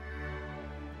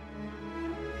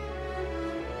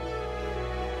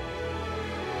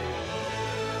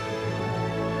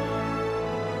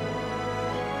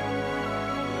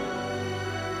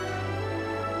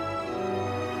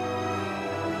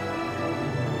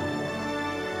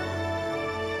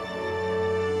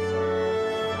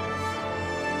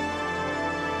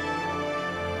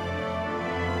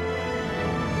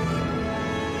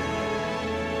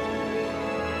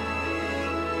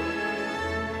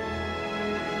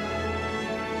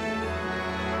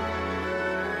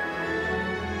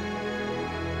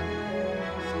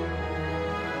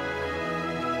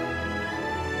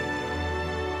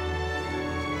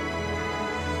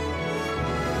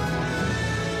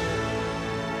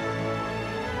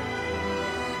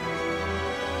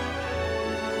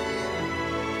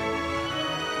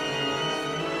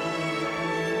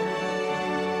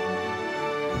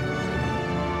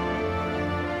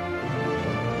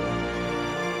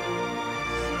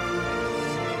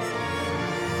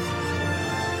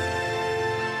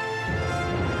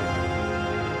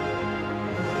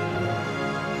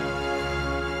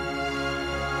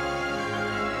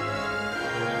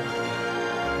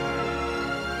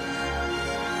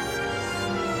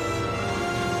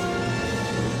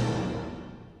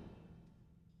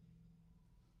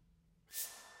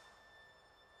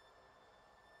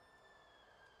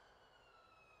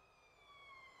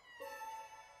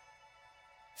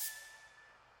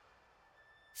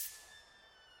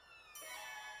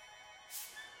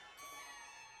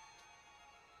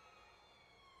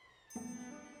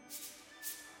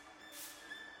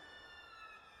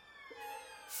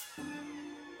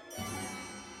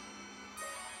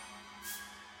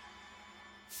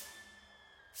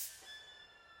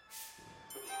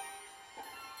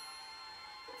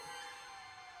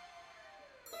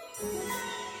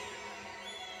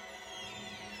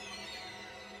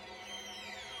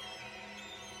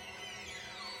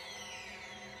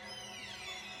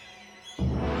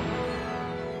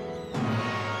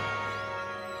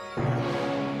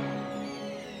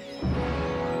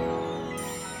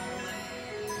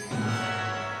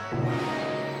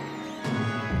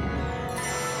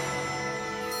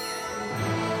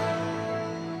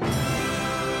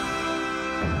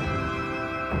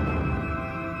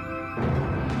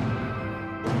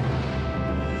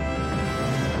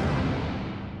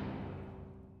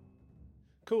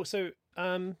 Cool. So,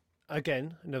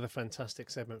 again, another fantastic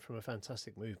segment from a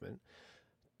fantastic movement.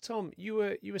 Tom, you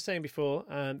were saying before,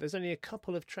 there's only a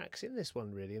couple of tracks in this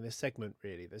one, really, in this segment,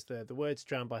 really. There's the words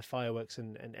drowned by fireworks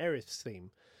and Eris'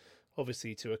 theme,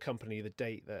 obviously to accompany the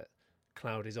date that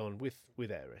Cloud is on with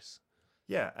Eris.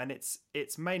 Yeah, and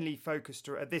it's mainly focused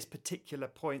at this particular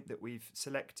point that we've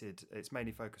selected. It's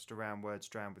mainly focused around words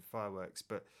drowned with fireworks,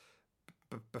 but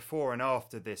before and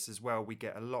after this as well, we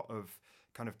get a lot of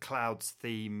kind of Cloud's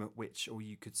theme, or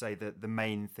you could say the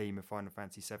main theme of Final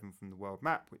Fantasy VII from the world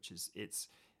map, which is it's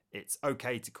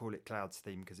okay to call it Cloud's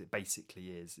theme because it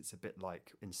basically is. It's a bit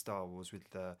like in Star Wars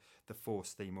with the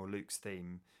Force theme or Luke's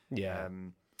theme. Yeah.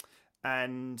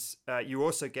 And you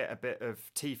also get a bit of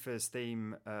Tifa's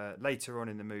theme later on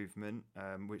in the movement,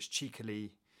 which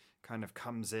cheekily kind of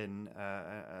comes in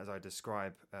as I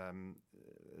describe,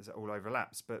 as it all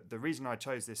overlaps. But the reason I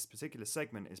chose this particular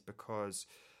segment is because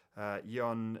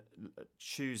Jonne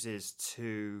chooses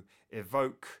to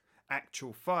evoke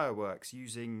actual fireworks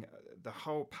using the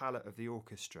whole palette of the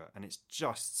orchestra, and it's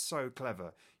just so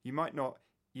clever. You might not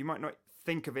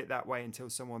think of it that way until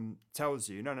someone tells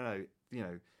you, no, you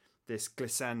know, this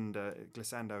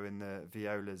glissando in the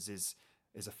violas is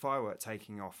a firework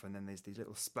taking off, and then there's these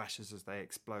little splashes as they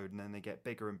explode, and then they get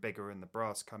bigger and bigger, and the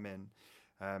brass come in.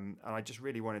 And I just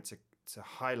really wanted to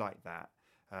highlight that,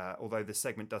 although the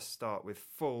segment does start with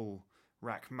full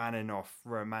Rachmaninoff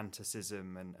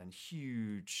romanticism and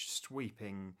huge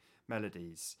sweeping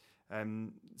melodies.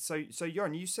 So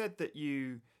Jonne, you said that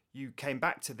you came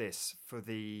back to this for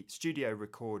the studio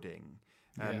recording,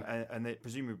 and that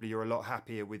presumably you're a lot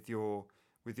happier with your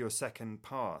second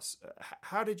pass.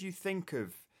 How did you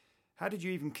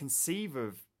even conceive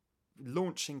of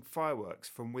launching fireworks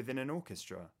from within an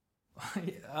orchestra?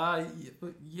 I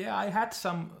had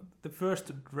the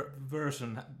first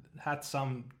version had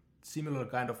some similar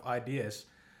kind of ideas,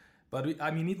 but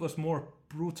it was more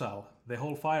brutal. The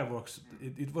whole fireworks,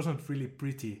 it wasn't really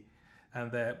pretty.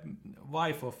 And the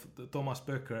wife of Thomas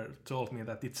Böcker told me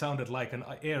that it sounded like an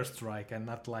airstrike and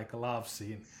not like a love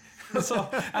scene.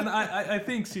 And I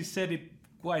think she said it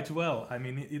quite well.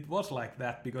 It was like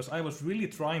that because I was really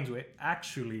trying to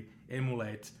actually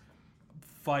emulate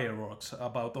fireworks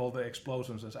about all the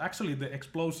explosions. Actually, the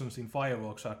explosions in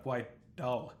fireworks are quite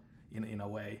dull in a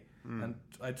way. And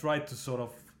I tried to sort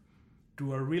of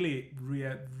do a really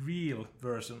real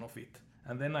version of it.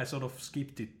 And then I sort of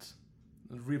skipped it,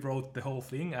 rewrote the whole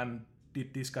thing, and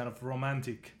did this kind of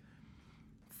romantic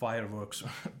fireworks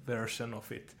version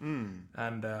of it.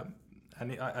 And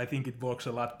I think it works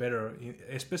a lot better,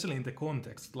 especially in the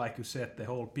context. Like you said,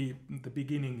 the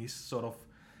beginning is sort of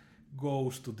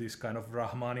goes to this kind of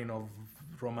Rachmaninoff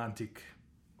romantic,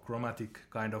 chromatic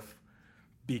kind of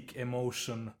big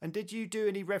emotion. And did you do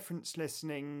any reference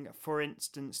listening, for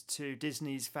instance, to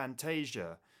Disney's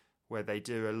Fantasia, where they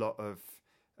do a lot of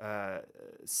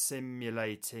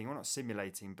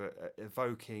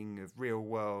evoking of real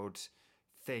world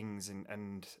things,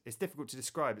 and it's difficult to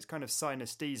describe. It's kind of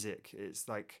synesthetic. It's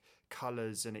like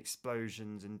colours and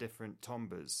explosions and different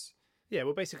timbres. Yeah,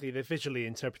 well, basically they visually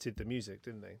interpreted the music,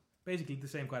 didn't they? Basically the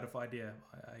same kind of idea,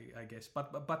 I guess,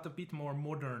 but a bit more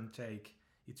modern take.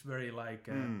 It's very like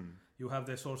you have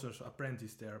the Sorcerer's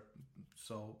Apprentice there,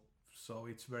 so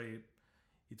it's very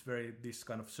this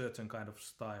kind of certain kind of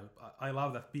style. I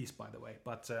love that piece, by the way,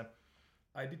 but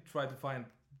I did try to find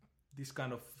this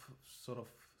kind of sort of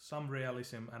some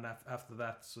realism, and after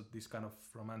that, so this kind of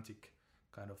romantic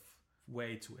kind of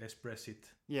way to express it.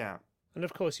 Yeah. And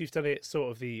of course, you've done it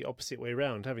sort of the opposite way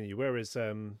around, haven't you? Whereas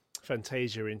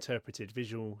Fantasia interpreted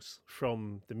visuals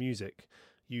from the music,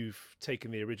 you've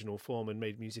taken the original form and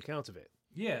made music out of it.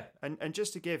 Yeah. And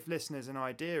just to give listeners an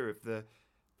idea of the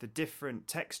different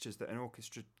textures that an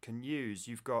orchestra can use,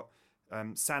 you've got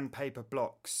sandpaper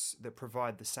blocks that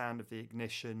provide the sound of the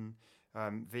ignition,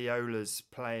 violas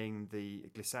playing the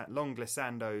long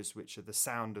glissandos, which are the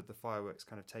sound of the fireworks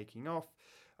kind of taking off.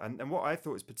 And what I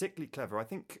thought was particularly clever, I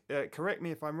think, correct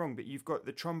me if I'm wrong, but you've got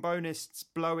the trombonists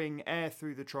blowing air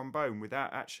through the trombone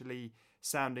without actually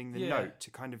sounding the note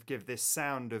to kind of give this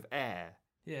sound of air.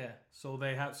 Yeah, so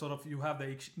they have you have the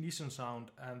ignition sound,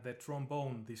 and the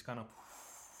trombone, this kind of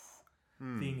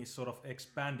thing is sort of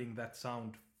expanding that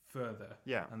sound further.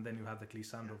 Yeah. And then you have the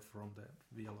glissando from the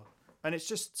viola. And it's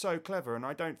just so clever, and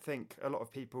I don't think a lot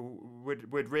of people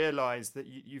would realise that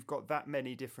you've got that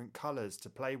many different colours to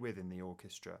play with in the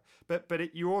orchestra. But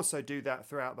you also do that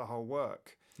throughout the whole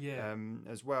work,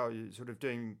 as well. You're sort of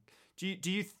doing.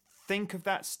 Do you think of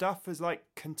that stuff as like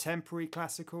contemporary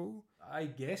classical? I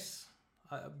guess.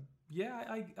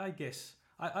 I guess.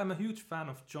 I'm a huge fan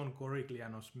of John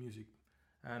Corigliano's music,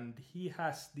 and he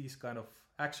has these kind of.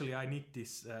 Actually, I nicked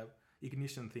this.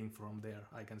 Ignition thing from there,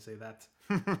 I can say that.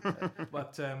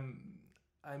 But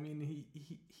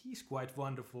he's quite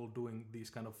wonderful doing these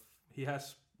kind of. He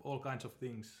has all kinds of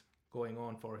things going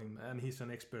on for him, and he's an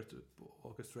expert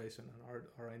orchestration and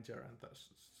arranger and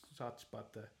such.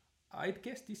 But I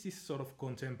guess this is sort of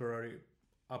contemporary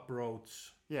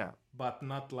approach. Yeah. But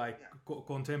not like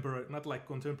contemporary, not like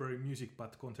contemporary music,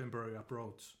 but contemporary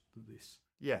approach to this.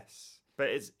 Yes. But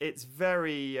it's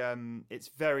very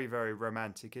very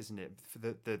romantic, isn't it? For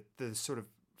the sort of,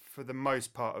 for the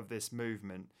most part of this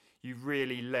movement, you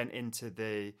really lent into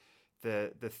the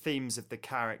themes of the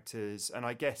characters, and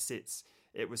I guess it's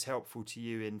it was helpful to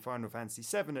you in Final Fantasy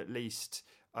VII at least.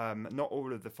 Not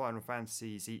all of the Final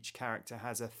Fantasies, each character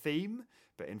has a theme,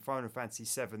 but in Final Fantasy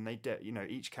VII,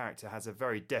 each character has a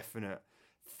very definite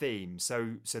theme.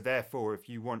 So therefore, if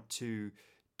you want to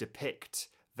depict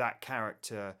that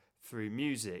character through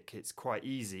music, it's quite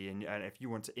easy. And if you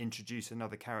want to introduce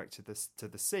another character to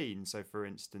the scene, so for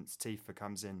instance, Tifa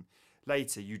comes in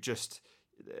later, you just,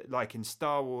 like in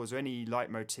Star Wars or any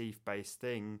leitmotif-based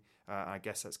thing, I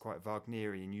guess that's quite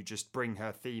Wagnerian, you just bring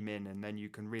her theme in and then you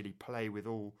can really play with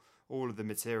all of the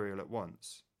material at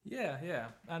once. Yeah.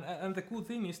 And the cool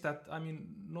thing is that, I mean,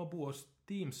 Nobuo's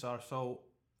themes are so...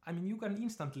 I mean, you can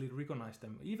instantly recognize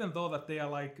them. Even though that they are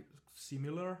like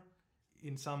similar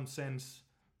in some sense,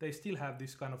 they still have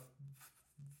this kind of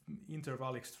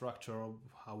intervallic structure, or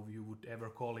how you would ever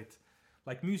call it,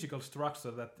 like musical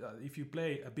structure that if you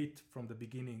play a bit from the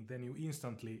beginning, then you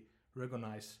instantly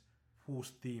recognize whose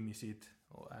theme is it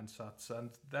and such. And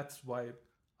that's why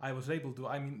I was able to,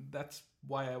 that's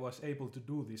why I was able to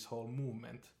do this whole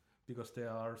movement, because they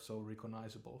are so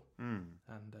recognizable.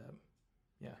 And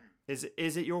yeah.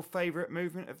 Is it your favorite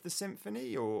movement of the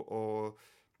symphony, or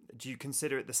do you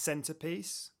consider it the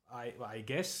centerpiece? I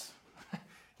guess.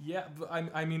 Yeah, but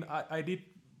I did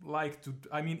like to...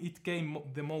 I mean, it came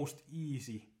the most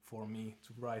easy for me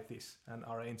to write this and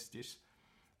arrange this.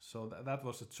 So that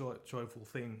was a joyful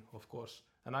thing, of course.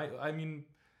 And I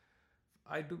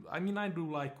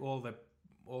do like all the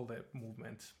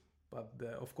movements, but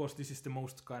of course this is the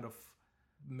most kind of,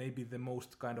 maybe the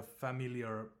most kind of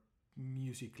familiar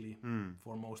musically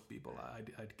for most people,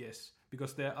 I'd guess,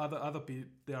 because there are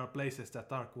there are places that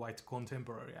are quite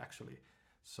contemporary actually,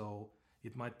 so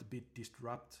it might a bit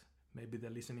disrupt maybe the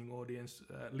listening audience,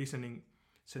 listening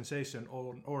sensation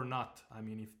or not. I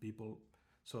mean, if people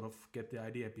sort of get the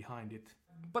idea behind it.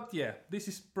 But yeah, this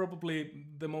is probably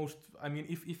the most. I mean,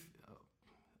 if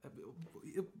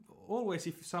always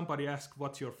if somebody asks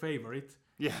what's your favorite.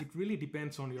 Yeah. It really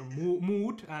depends on your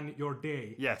mood and your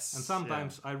day. Yes. And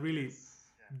sometimes I really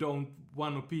don't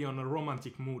want to be on a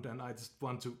romantic mood, and I just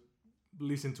want to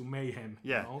listen to mayhem,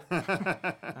 you know,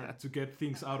 and to get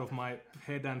things out of my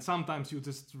head. And sometimes you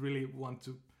just really want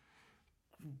to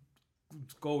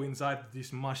go inside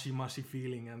this mushy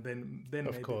feeling, and then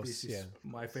of maybe course, this is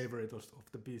my favorite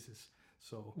of the pieces.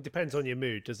 So depends on your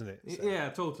mood, doesn't it? So. Yeah,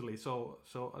 totally. So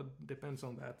depends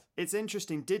on that. It's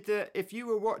interesting. If you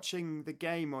were watching the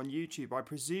game on YouTube, I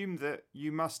presume that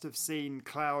you must have seen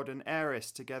Cloud and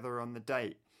Aeris together on the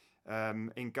date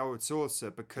in Gold Saucer,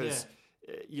 because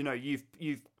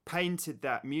you've painted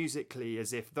that musically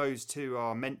as if those two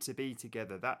are meant to be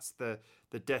together. That's the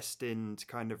destined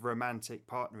kind of romantic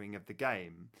partnering of the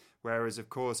game. Whereas, of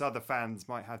course, other fans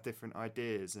might have different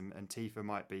ideas, and Tifa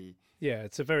might be... Yeah,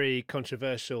 it's a very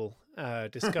controversial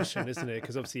discussion, isn't it?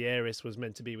 Because obviously Aeris was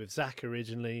meant to be with Zack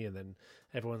originally, and then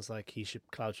everyone's like,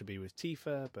 Cloud should be with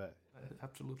Tifa, but...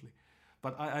 Absolutely.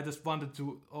 But I just wanted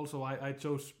to... Also, I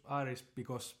chose Aeris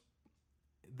because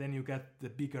then you get the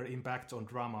bigger impact on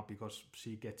drama, because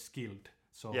she gets killed.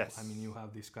 So, yes. I mean, you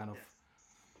have this kind of...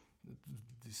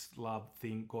 this love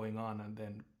thing going on, and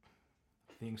then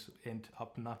things end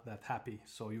up not that happy,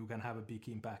 so you can have a big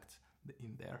impact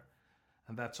in there.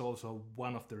 And that's also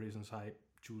one of the reasons I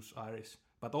choose Aeris.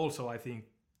 But also I think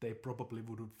they probably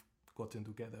would have gotten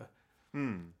together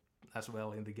as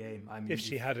well in the game. I mean, if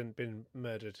she hadn't been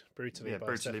murdered brutally, by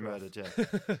brutally Sephiroth. murdered, yeah.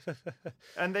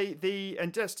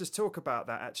 And just to talk about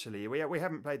that, actually, we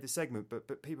haven't played the segment,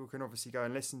 but people can obviously go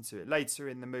and listen to it later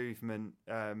in the movement.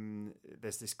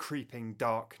 There's this creeping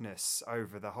darkness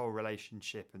over the whole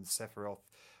relationship, and Sephiroth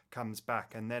comes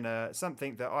back, and then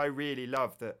something that I really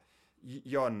love that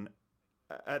Jon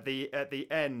at the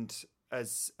end.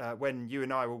 As when you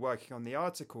and I were working on the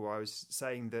article, I was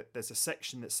saying that there's a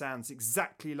section that sounds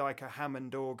exactly like a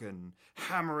Hammond organ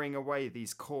hammering away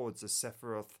these chords as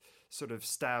Sephiroth sort of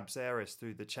stabs Aeris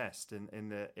through the chest in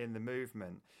the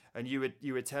movement. And you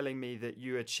were telling me that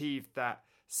you achieved that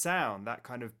sound, that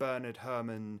kind of Bernard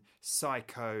Herrmann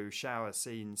psycho shower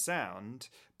scene sound,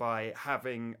 by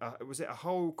having was it a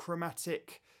whole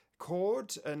chromatic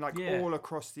chord and all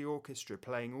across the orchestra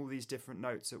playing all these different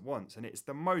notes at once, and it's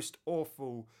the most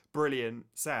awful brilliant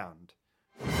sound.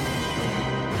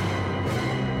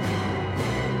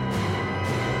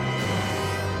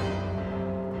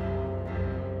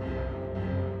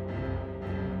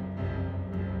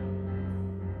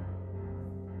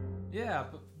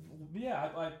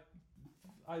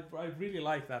 I really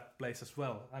like that place as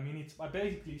well. I mean, it's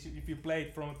basically, if you play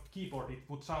it from a keyboard, it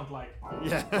would sound like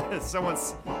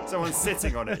someone's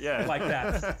sitting on it, like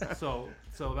that. So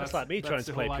that's like me trying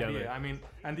to play piano. idea. I mean,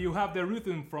 and you have the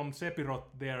rhythm from Sephiroth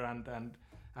there, and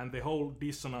and the whole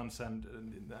dissonance and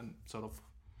sort of,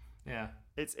 yeah.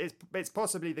 It's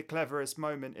possibly the cleverest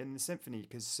moment in the symphony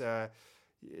because,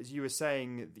 as you were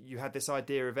saying, you had this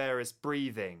idea of Eris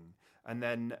breathing, and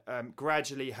then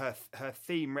gradually her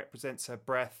theme represents her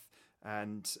breath,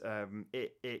 and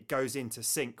it goes into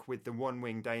sync with the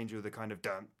one-winged angel, the kind of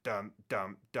dum dum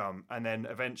dum dum, and then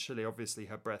eventually, obviously,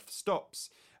 her breath stops,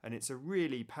 and it's a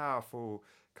really powerful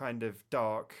kind of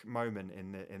dark moment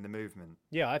in the movement.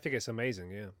 Yeah, I think it's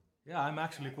amazing. Yeah, I'm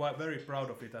actually quite very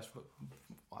proud of it.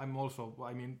 I'm also,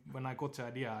 I mean, when I got the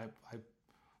idea, I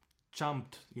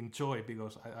jumped in joy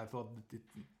because I thought that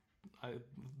I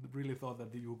really thought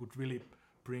that you could really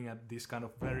bring at this kind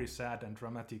of very sad and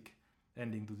dramatic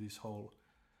ending to this whole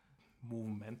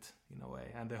movement in a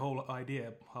way, and the whole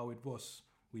idea how it was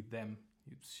with them.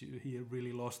 He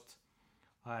really lost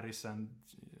Iris, and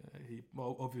he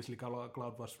obviously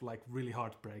Cloud was like really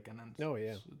heartbroken, and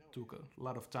took a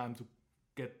lot of time to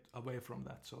get away from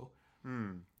that.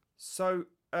 So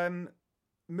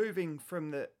moving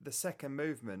from the second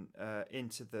movement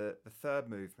into the third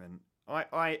movement,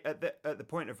 I at the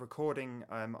point of recording,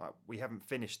 we haven't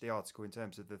finished the article in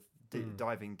terms of the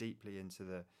diving deeply into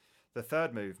the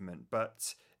third movement,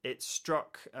 but it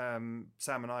struck Sam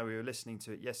and I, we were listening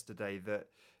to it yesterday, that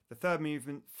the third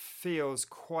movement feels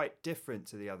quite different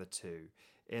to the other two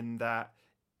in that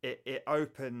it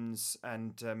opens,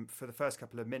 and for the first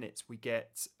couple of minutes we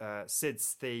get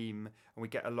Sid's theme, and we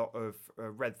get a lot of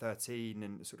Red 13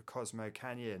 and sort of Cosmo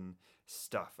Canyon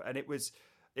stuff, and it was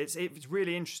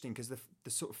really interesting because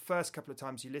the sort of first couple of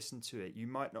times you listen to it, you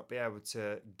might not be able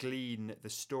to glean the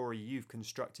story you've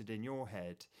constructed in your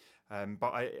head,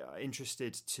 but I'm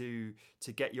interested to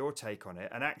get your take on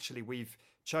it. And actually, we've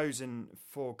chosen,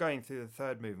 for going through the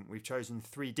third movement, we've chosen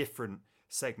 3 different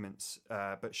segments,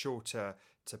 but shorter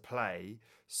to play.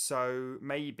 So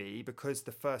maybe because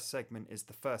the first segment is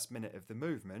the first minute of the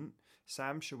movement,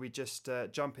 Sam, should we just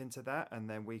jump into that and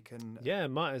then we can... Yeah,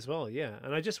 might as well, yeah.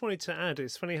 And I just wanted to add,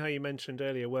 it's funny how you mentioned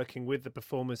earlier working with the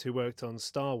performers who worked on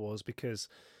Star Wars, because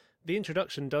the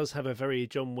introduction does have a very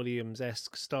John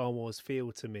Williams-esque Star Wars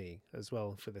feel to me as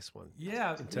well for this one.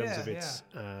 Yeah. In terms of its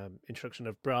introduction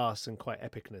of brass and quite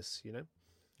epicness, you know?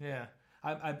 Yeah.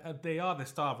 They are the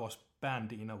Star Wars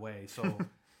band in a way, so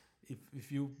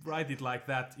if you write it like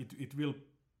that, it will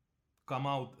come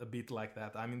out a bit like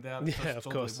that. I mean, they are just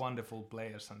totally wonderful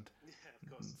players, and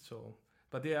so.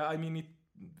 But yeah, I mean,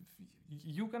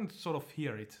 you can sort of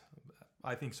hear it.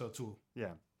 I think so too.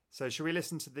 Yeah. So should we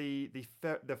listen to the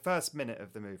first minute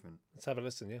of the movement? Let's have a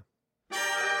listen. Yeah.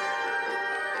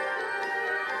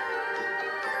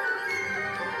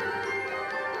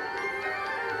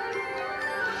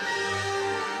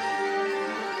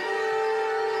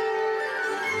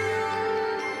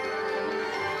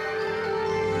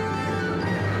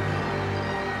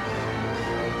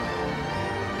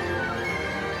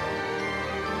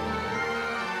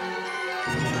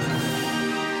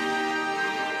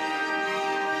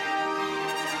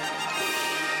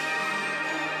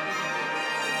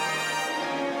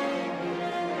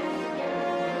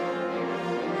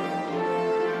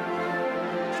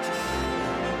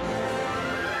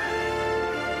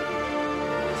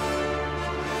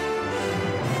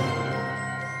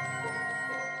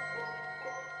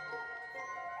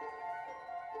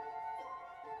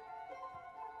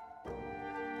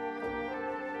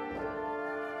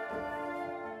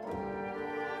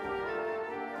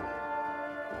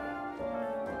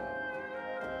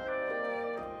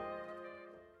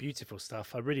 Beautiful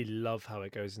stuff. I really love how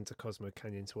it goes into Cosmo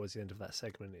Canyon towards the end of that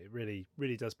segment. It really,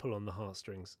 really does pull on the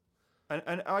heartstrings.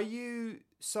 And are you...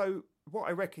 So what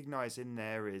I recognise in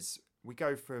there is we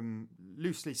go from,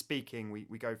 loosely speaking,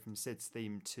 we go from Sid's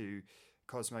theme to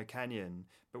Cosmo Canyon,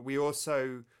 but we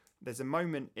also... There's a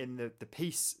moment in the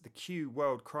piece, the Q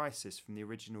World Crisis from the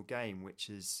original game, which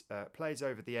is plays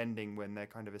over the ending when they're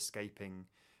kind of escaping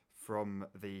from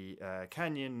the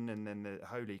canyon, and then the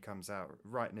Holy comes out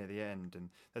right near the end, and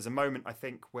there's a moment, I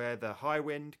think, where the high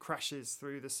wind crashes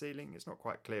through the ceiling. It's not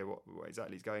quite clear what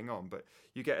exactly is going on, but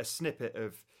you get a snippet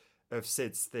of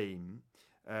Sid's theme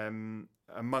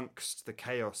amongst the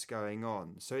chaos going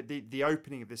on. So the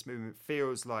opening of this movement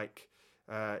feels like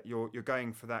you're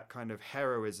going for that kind of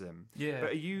heroism. Yeah. But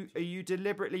are you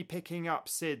deliberately picking up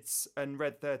Sid's and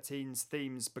Red 13's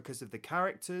themes because of the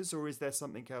characters, or is there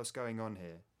something else going on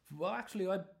here? Well, actually,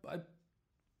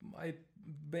 I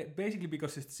basically,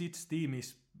 because Sid's theme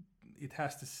it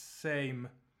has the same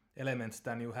elements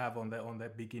than you have on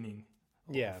the beginning.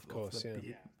 Of course.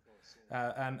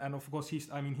 And of course he's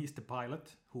the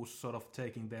pilot who's sort of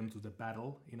taking them to the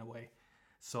battle in a way.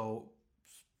 So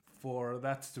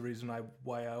that's the reason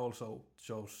why I also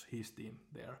chose his team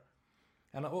there.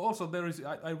 And also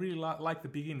I really like the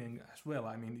beginning as well.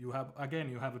 I mean, you have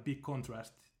a big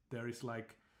contrast. There is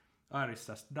like Iris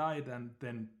has died, and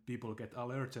then people get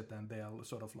alerted, and they are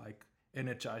sort of like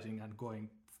energizing and going,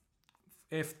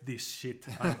 F this shit.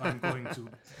 I'm going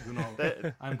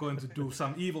to, I'm going to do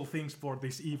some evil things for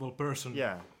this evil person.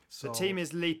 Yeah. So the team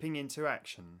is leaping into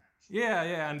action.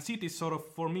 Yeah, and Sid is sort of,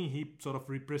 for me, he sort of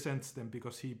represents them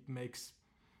because he makes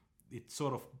it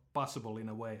sort of possible in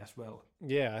a way as well.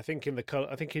 Yeah, I think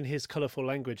in his colourful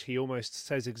language, he almost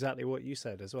says exactly what you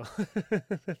said as well.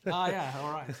 Yeah,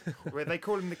 all right. Well, they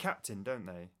call him the captain, don't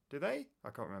they? Do they? I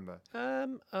can't remember.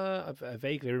 I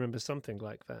vaguely remember something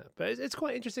like that. But it's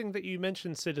quite interesting that you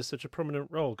mentioned Sid as such a prominent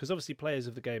role, because obviously players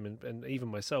of the game and even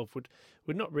myself would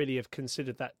not really have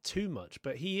considered that too much.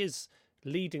 But he is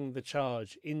leading the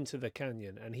charge into the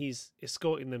canyon, and he's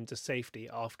escorting them to safety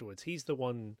afterwards. He's the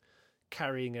one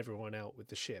carrying everyone out with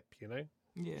the ship,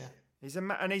 Yeah. He's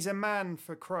a man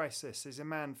for crisis. He's a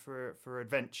man for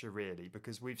adventure, really,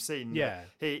 because we've seen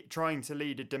he trying to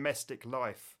lead a domestic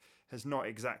life has not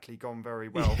exactly gone very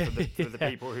well for the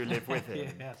people who live with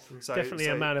him. Yeah, so definitely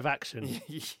a man of action.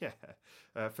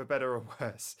 Yeah, for better or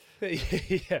worse.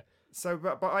 Yeah. So,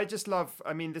 but I just love.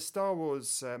 I mean, the Star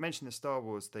Wars mention the Star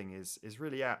Wars thing is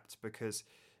really apt, because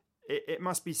it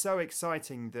must be so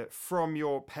exciting that from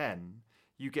your pen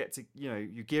you get to,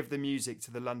 you give the music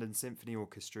to the London Symphony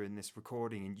Orchestra in this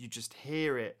recording, and you just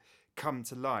hear it come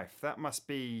to life. That must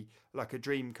be like a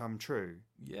dream come true.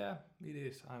 Yeah, it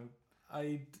is.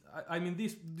 I mean,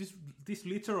 this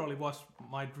literally was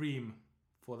my dream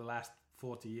for the last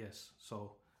 40 years.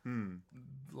 So,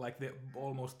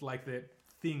 almost like the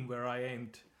thing where I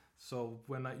aimed. So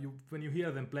when you hear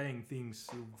them playing things,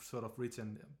 you've sort of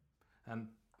written them, and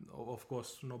of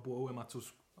course Nobuo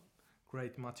Uematu's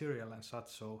great material and such.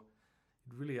 So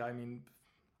it really, I mean,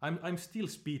 I'm still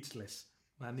speechless,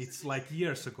 and it's like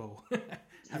years ago.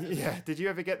 Yeah. Did you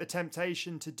ever get the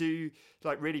temptation to do,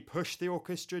 like, really push the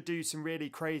orchestra, do some really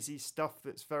crazy stuff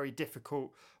that's very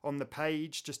difficult on the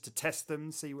page, just to test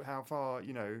them, see how far,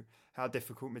 how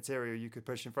difficult material you could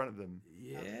push in front of them?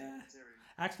 Yeah.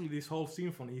 Actually, this whole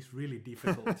symphony is really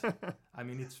difficult. I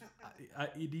mean,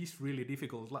 it is really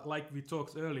difficult. Like we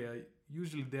talked earlier,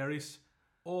 usually there is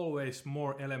always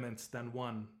more elements than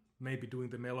one, maybe doing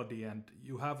the melody, and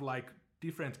you have like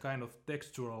different kind of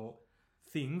textural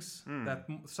things that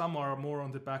some are more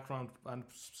on the background and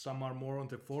some are more on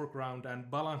the foreground,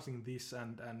 and balancing this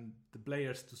and the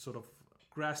players to sort of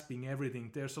grasping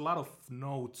everything. There's a lot of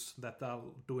notes that are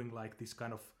doing like this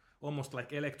kind of almost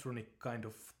like electronic kind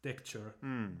of texture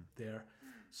there.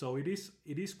 So it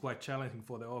is quite challenging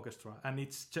for the orchestra, and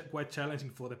it's quite challenging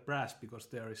for the brass, because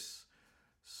there is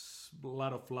a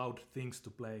lot of loud things to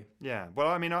play. Yeah, well,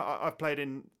 I mean, I've played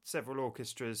in several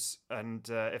orchestras, and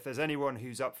if there's anyone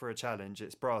who's up for a challenge,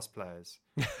 it's brass players.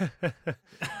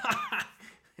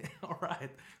 All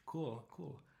right,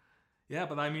 cool. Yeah,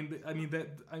 but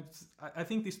I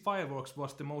think this fireworks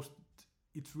was the most.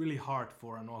 It's really hard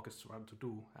for an orchestra to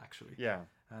do, actually. Yeah,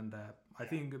 and I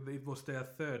think it was their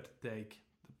third take.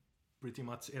 Pretty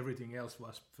much everything else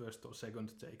was first or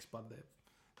second takes, but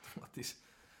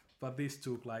this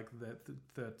took like the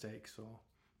third take. So,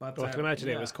 but I can imagine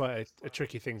it was quite a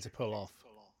tricky thing to pull off.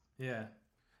 Yeah,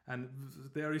 and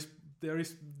there is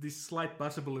this slight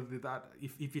possibility that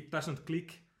if it doesn't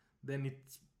click, then it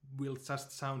will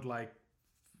just sound like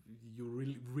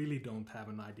you really don't have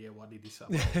an idea what it is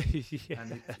about. Yeah.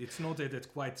 And it's notated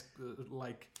quite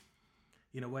like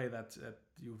in a way that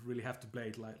you really have to play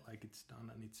it like it's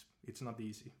done, and it's not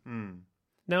easy.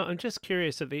 Now, I'm just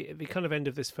curious, at the kind of end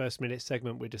of this first minute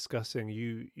segment we're discussing,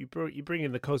 you bring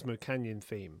in the Cosmo Canyon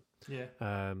theme,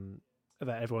 that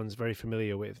everyone's very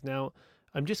familiar with. Now,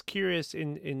 I'm just curious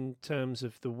in terms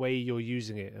of the way you're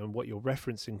using it and what you're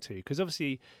referencing to, because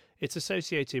obviously it's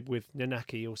associated with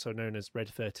Nanaki, also known as Red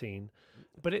 13,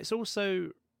 but it's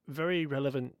also very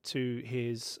relevant to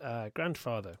his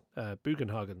grandfather,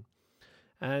 Bugenhagen.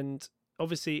 And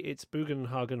obviously it's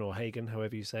Bugenhagen, or Hagen,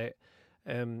 however you say it,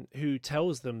 who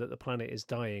tells them that the planet is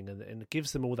dying and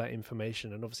gives them all that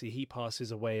information. And obviously he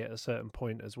passes away at a certain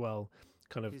point as well.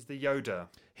 He's the Yoda.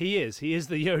 He is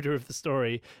the Yoda of the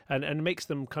story, and makes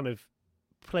them kind of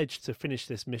pledge to finish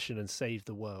this mission and save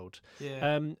the world.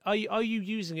 Yeah. Are you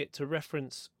using it to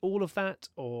reference all of that,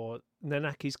 or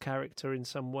Nanaki's character in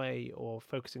some way, or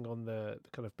focusing on the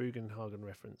kind of Bugenhagen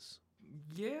reference?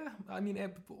 Yeah, I mean,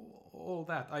 all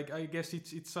that. I guess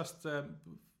it's just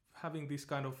having this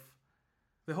kind of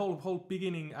the whole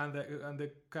beginning and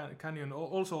the canyon.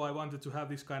 Also, I wanted to have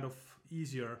this kind of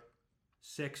easier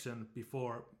section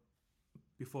before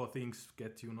before things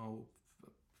get,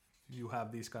 you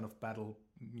have this kind of battle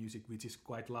music which is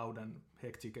quite loud and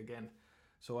hectic again.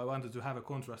 So I wanted to have a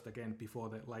contrast again before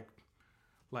the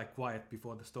like quiet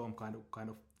before the storm kind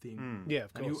of thing. Yeah,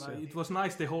 of course. And it was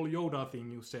nice the whole Yoda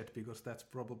thing you said, because that's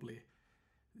probably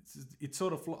it's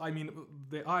sort of, I mean,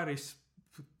 the Iris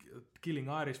killing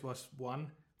Iris was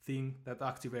one thing that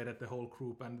activated the whole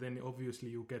group, and then obviously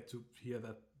you get to hear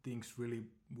that things really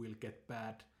will get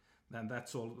bad, and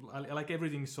that's all. Like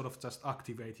everything is sort of just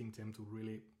activating them to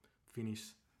really finish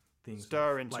things.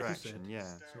 Stir interaction,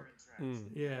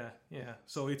 yeah. Yeah.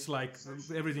 So it's like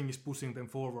everything is pushing them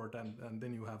forward, and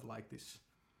then you have like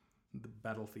the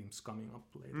battle themes coming up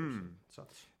later.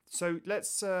 So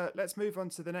let's move on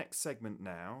to the next segment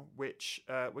now, which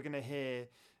we're going to hear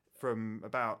from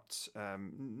about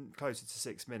closer to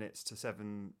 6 minutes to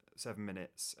 7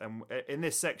 minutes. And in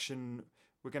this section,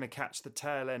 we're going to catch the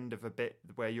tail end of a bit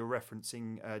where you're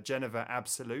referencing Geneva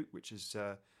Absolute, which is,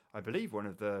 I believe, one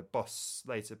of the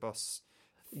later boss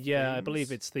Yeah, themes. I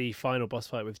believe it's the final boss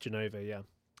fight with Genova, yeah.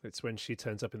 It's when she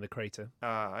turns up in the crater.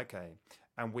 Ah, okay.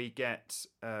 And we get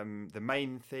the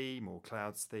main theme, or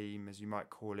Cloud's theme, as you might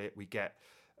call it. We get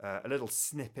a little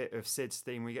snippet of Sid's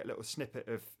theme. We get a little snippet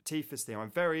of Tifa's theme. I'm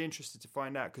very interested to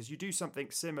find out, because you do something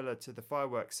similar to the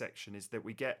fireworks section, is that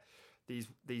we get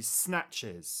these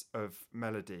snatches of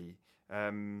melody,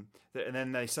 and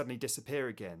then they suddenly disappear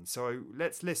again. So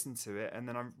let's listen to it, and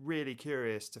then I'm really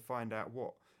curious to find out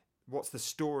what's the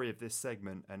story of this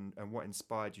segment and what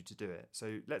inspired you to do it.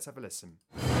 So let's have a listen.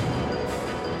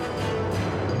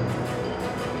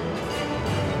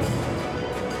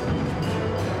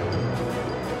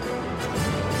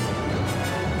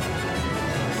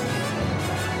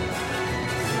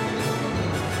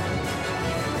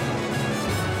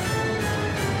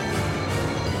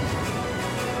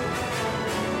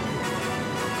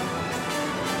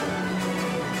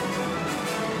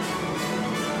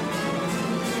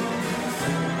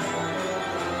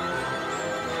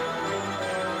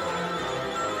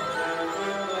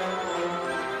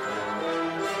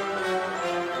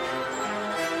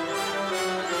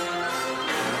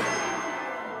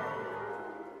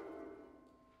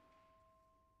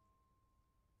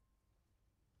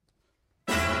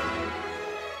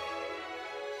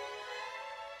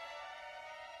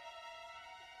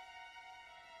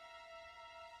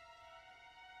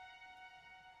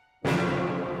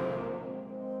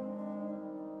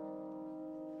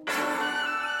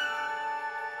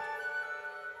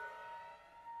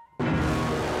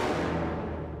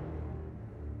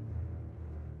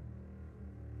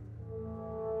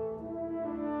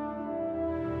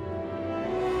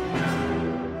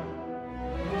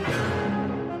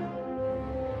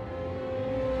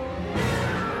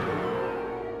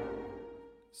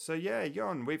 So yeah,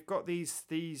 Jon, we've got these.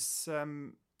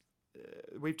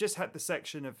 We've just had the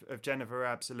section of Geneva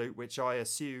Absolute, which I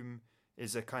assume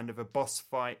is a kind of a boss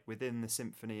fight within the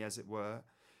symphony, as it were.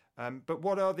 But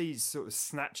what are these sort of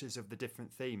snatches of the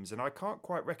different themes? And I can't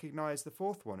quite recognise the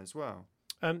fourth one as well.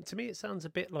 To me, it sounds a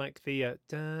bit like the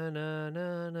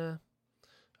da-na-na-na,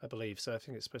 I believe. So I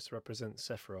think it's supposed to represent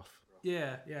Sephiroth.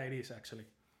 Yeah, it is actually.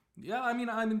 Yeah, I mean,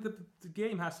 the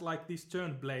game has like this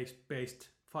turn-based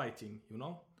fighting, you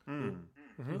know?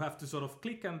 You have to sort of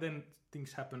click and then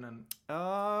things happen, and it's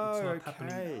not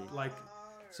happening. Like,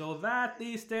 so that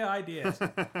is the idea.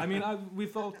 I mean,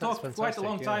 we've all talked quite a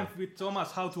long time with Thomas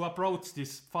how to approach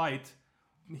this fight.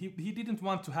 He didn't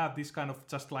want to have this kind of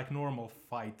just like normal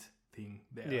fight thing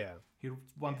there. Yeah. He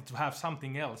wanted to have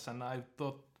something else, and I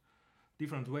thought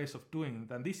different ways of doing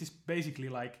it. And this is basically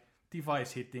like Tifa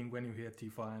is hitting when you hear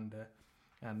Tifa,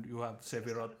 and you have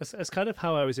Sephiroth. That's kind of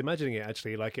how I was imagining it,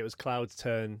 actually. Like, it was Cloud's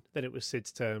turn, then it was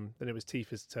Sid's turn, then it was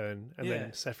Tifa's turn, and then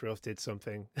Sephiroth did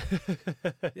something.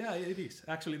 Yeah, it is.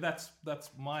 Actually, that's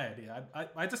my idea.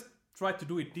 I just tried to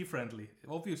do it differently.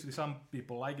 Obviously, some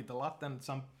people like it a lot, and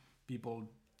some people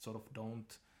sort of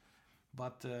don't.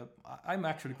 But I'm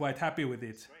actually quite happy with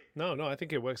it. No, I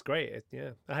think it works great.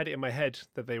 I had it in my head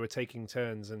that they were taking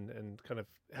turns and kind of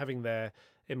having their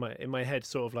in my head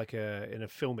sort of like in a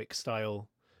filmic style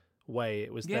way.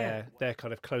 It was their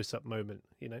kind of close up moment,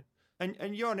 you know.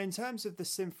 And Jon, in terms of the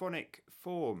symphonic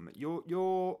form,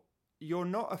 you're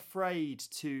not afraid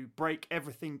to break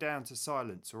everything down to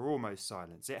silence or almost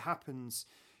silence. It happens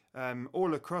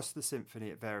all across the symphony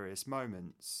at various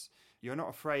moments. You're not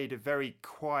afraid of very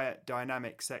quiet,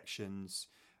 dynamic sections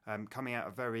coming out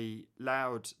of very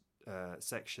loud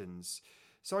sections.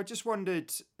 So I just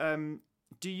wondered,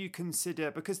 do you consider,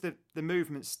 because the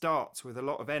movement starts with a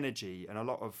lot of energy and a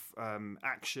lot of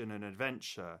action and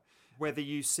adventure, whether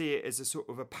you see it as a sort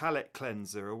of a palate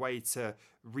cleanser, a way to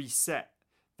reset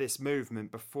this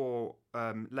movement before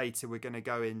later we're going to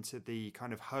go into the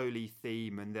kind of holy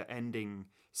theme and the ending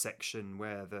section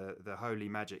where the holy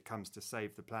magic comes to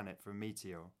save the planet from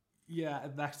meteor. Yeah,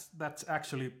 that's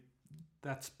actually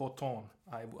spot on,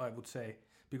 I would say,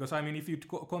 because I mean if you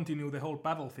continue the whole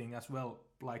battle thing as well,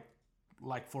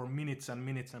 like for minutes and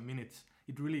minutes and minutes,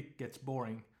 it really gets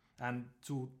boring and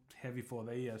too heavy for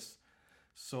the ears.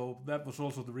 So that was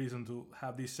also the reason to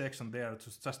have this section there,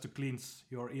 just to cleanse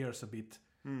your ears a bit,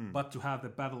 but to have the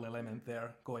battle element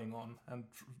there going on and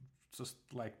just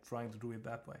like trying to do it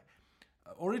that way.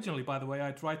 Originally, by the way,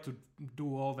 I tried to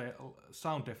do all the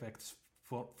sound effects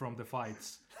from the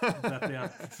fights that they are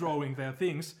throwing their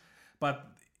things, but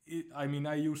I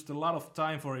used a lot of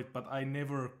time for it, but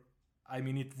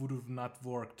it would have not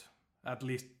worked, at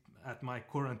least at my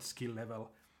current skill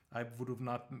level. I could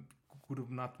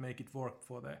have not make it work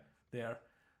for there.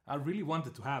 I really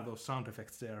wanted to have those sound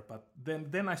effects there, but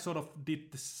then I sort of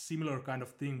did the similar kind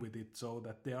of thing with it, so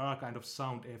that there are kind of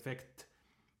sound effect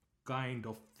kind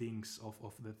of things of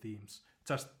the themes.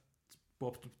 Just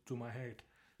popped to my head.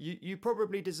 You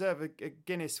probably deserve a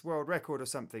Guinness World Record or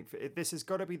something. This has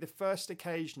got to be the first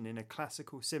occasion in a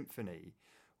classical symphony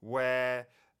where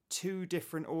two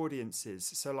different audiences,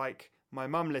 so like my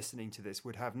mum listening to this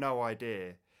would have no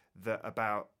idea that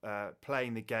about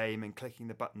playing the game and clicking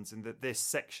the buttons, and that this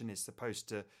section is supposed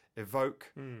to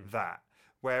evoke that.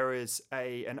 Whereas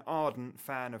an ardent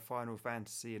fan of Final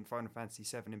Fantasy and Final Fantasy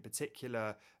VII in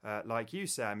particular, like you,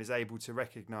 Sam, is able to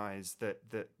recognise that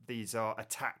these are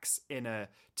attacks in a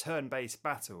turn-based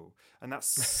battle, and that's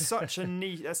such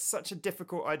a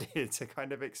difficult idea to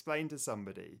kind of explain to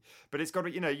somebody. But it's got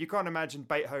to, you can't imagine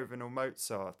Beethoven or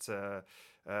Mozart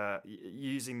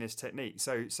using this technique.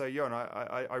 So Jon,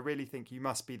 I really think you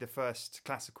must be the first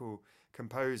classical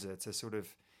composer to sort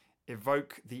of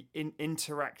evoke the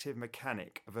interactive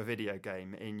mechanic of a video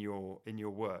game in your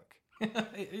work.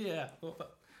 Yeah.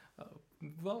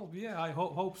 Well, yeah, I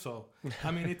hope so.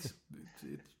 I mean, it's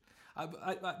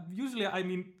usually, I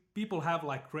mean, people have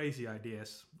like crazy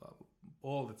ideas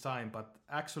all the time, but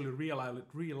actually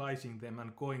realizing them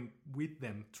and going with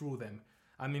them, through them.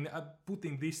 I mean,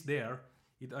 putting this there,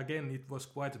 it was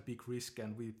quite a big risk,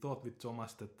 and we thought with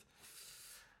Thomas that,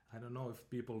 I don't know if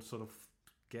people sort of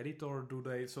get it, or do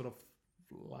they sort of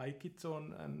like it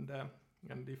on,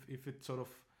 and if it sort of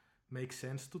makes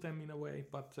sense to them in a way,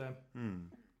 but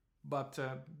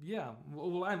yeah,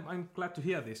 well, I'm glad to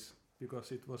hear this,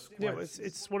 because it was quite...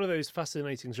 it's one of those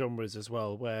fascinating genres as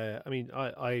well, where I mean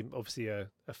I'm obviously a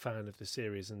fan of the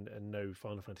series and know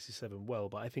Final Fantasy VII well,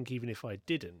 but I think even if I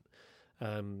didn't,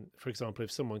 for example,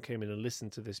 if someone came in and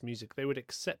listened to this music, they would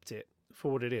accept it for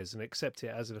what it is and accept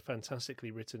it as a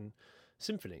fantastically written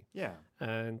symphony. Yeah.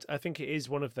 And I think it is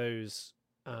one of those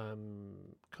kind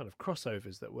of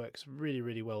crossovers that works really,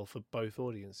 really well for both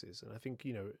audiences. And I think,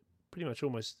 pretty much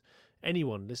almost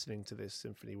anyone listening to this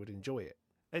symphony would enjoy it.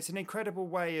 It's an incredible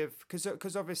way of,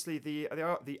 because obviously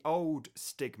the old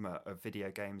stigma of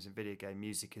video games and video game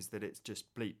music is that it's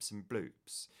just bleeps and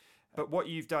bloops. But what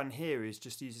you've done here is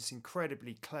just use this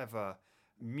incredibly clever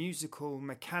musical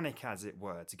mechanic, as it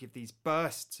were, to give these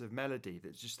bursts of melody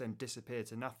that just then disappear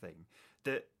to nothing,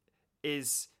 that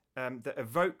is that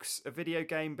evokes a video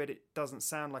game, but it doesn't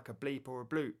sound like a bleep or a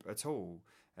bloop at all.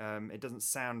 It doesn't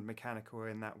sound mechanical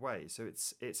in that way. So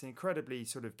it's an incredibly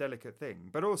sort of delicate thing.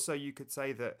 But also you could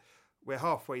say that we're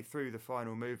halfway through the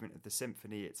final movement of the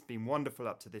symphony. It's been wonderful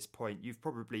up to this point. You've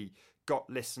probably got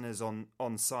listeners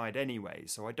on side anyway,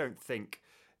 so I don't think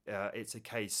it's a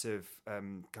case of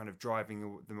kind of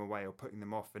driving them away or putting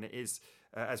them off. And it is,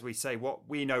 as we say, what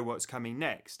we know what's coming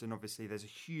next. And obviously there's a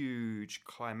huge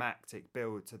climactic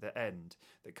build to the end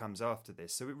that comes after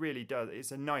this. So it really does.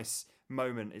 It's a nice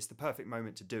moment. It's the perfect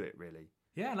moment to do it, really.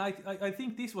 Yeah, and I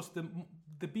think this was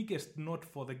the biggest nod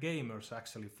for the gamers,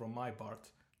 actually, from my part.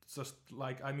 Just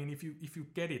like, I mean, if you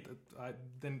get it,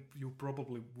 then you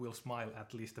probably will smile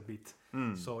at least a bit.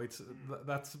 So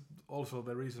that's also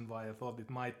the reason why I thought it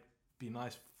might be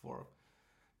nice for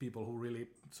people who really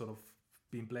sort of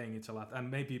been playing it a lot and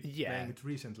maybe playing it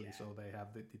recently, so they have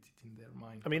it in their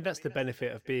mind. I mean, that's the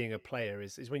benefit of being a player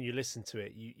is when you listen to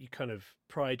it, you kind of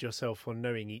pride yourself on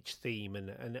knowing each theme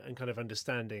and kind of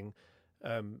understanding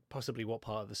possibly what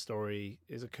part of the story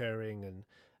is occurring, and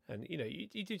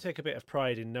you do take a bit of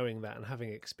pride in knowing that and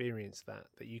having experienced that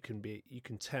you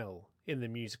can tell in the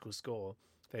musical score.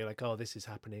 They're like, oh, this is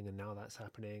happening and now that's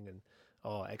happening, and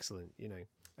oh, excellent,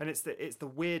 And it's the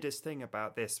weirdest thing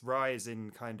about this rise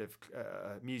in kind of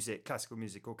music, classical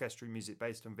music, orchestral music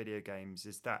based on video games,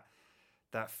 is that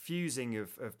fusing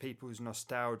of people's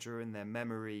nostalgia and their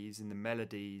memories and the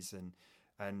melodies, and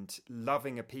and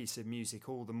loving a piece of music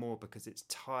all the more because it's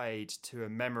tied to a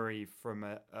memory from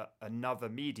another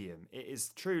medium. It is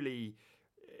truly,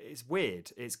 it's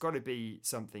weird. It's got to be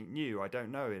something new. I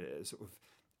don't know. It sort of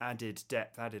added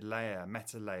depth, added layer,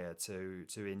 meta layer to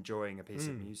enjoying a piece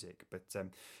of music. But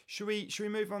should we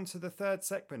move on to the third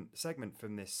segment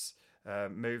from this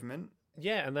movement?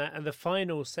 Yeah, and the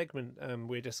final segment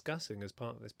we're discussing as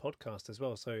part of this podcast as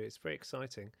well. So it's very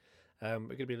exciting. We're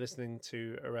going to be listening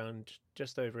to around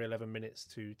just over 11 minutes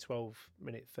to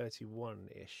 12-minute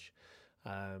 31-ish.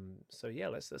 So yeah,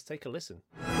 let's take a listen.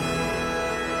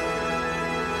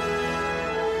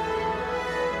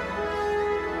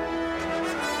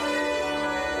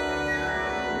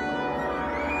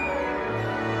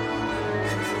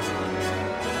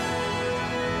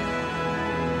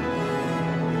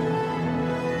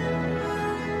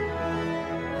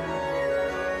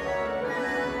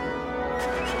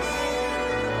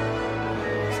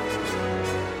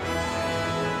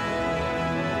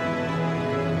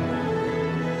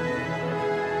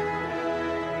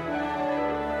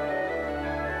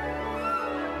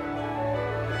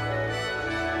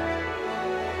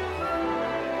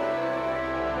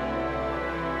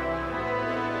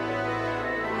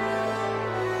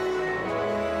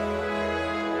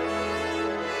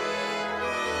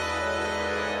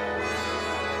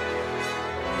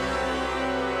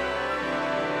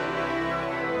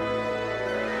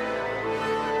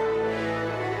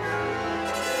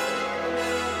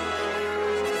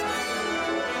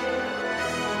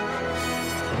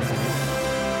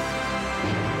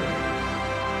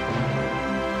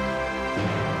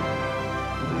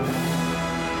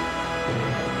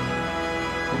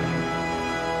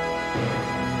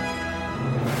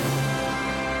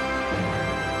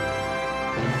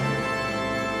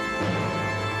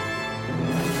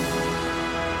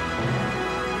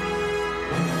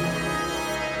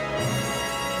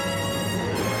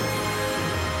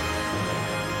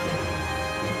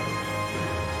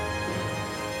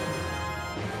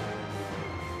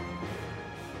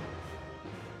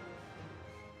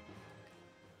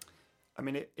 I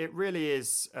mean, it really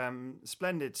is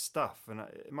splendid stuff, and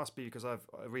it must be because I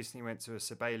recently went to a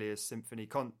Sibelius Symphony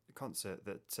concert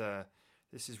that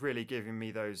this is really giving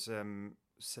me those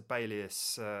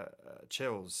Sibelius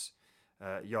chills,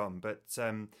 Jon. But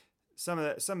some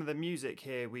of the music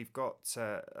here, we've got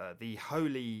the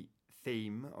Holy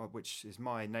theme, which is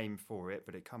my name for it,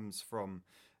 but it comes from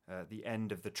the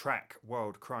end of the track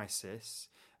World Crisis.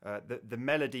 The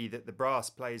melody that the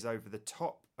brass plays over the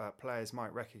top, players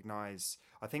might recognise,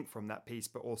 I think, from that piece,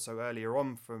 but also earlier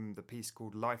on from the piece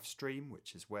called Life Stream,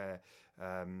 which is where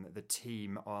the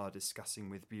team are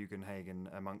discussing with Bugenhagen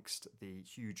amongst the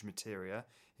huge materia,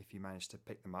 if you manage to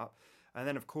pick them up. And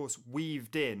then, of course,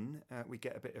 weaved in, we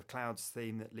get a bit of Cloud's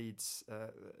theme that leads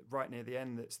right near the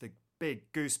end. That's the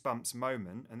big goosebumps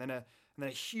moment, and then a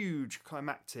huge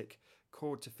climactic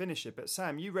chord to finish it. But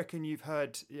Sam, you reckon you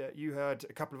heard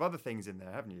a couple of other things in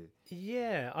there, haven't you?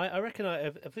 Yeah, I reckon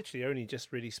I've literally only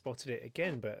just really spotted it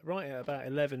again, but right at about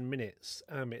 11 minutes,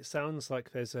 it sounds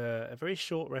like there's a very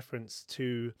short reference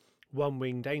to One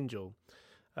Winged Angel,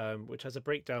 which has a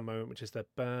breakdown moment, which is the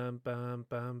bam, bam,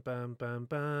 bam, bam, bam,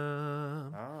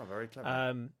 bam. Ah, very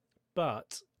clever.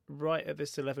 But right at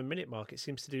this 11-minute mark, it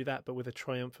seems to do that, but with a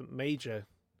triumphant major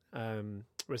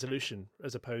resolution,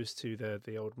 as opposed to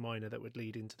the old minor that would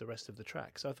lead into the rest of the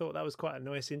track. So I thought that was quite a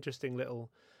nice, interesting little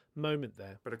moment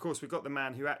there. But of course, we've got the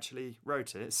man who actually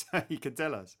wrote it, so he could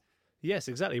tell us. Yes,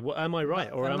 exactly. Well, am I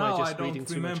right, or am I just reading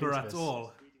too much into this?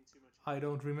 I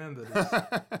don't remember at all.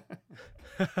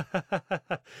 I don't remember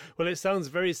this. Well, it sounds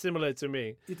very similar to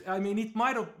me. It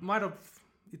might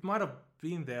have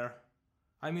been there.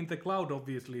 I mean, the Cloud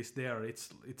obviously is there.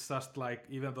 It's just like,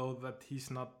 even though that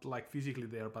he's not like physically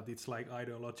there, but it's like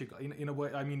ideological in a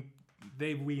way. I mean,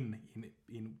 they win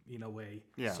in a way.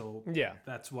 Yeah. So yeah,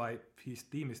 that's why his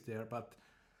team is there. But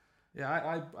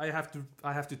yeah, I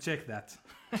have to check that.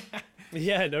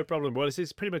 Yeah, no problem. Well,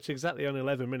 it's pretty much exactly on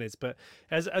 11 minutes. But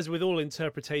as with all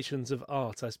interpretations of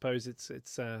art, I suppose it's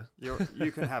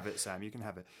you can have it, Sam. You can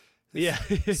have it. Yeah.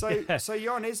 So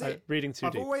Jon, is it reading too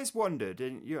I've deep? always wondered,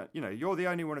 and you're the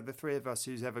only one of the three of us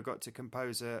who's ever got to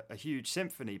compose a huge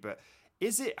symphony, but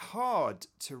is it hard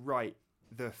to write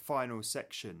the final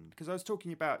section? Because I was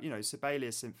talking about,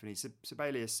 Sibelius Symphony.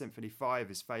 Sibelius Symphony 5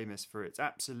 is famous for its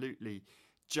absolutely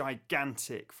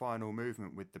gigantic final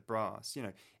movement with the brass.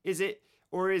 Is it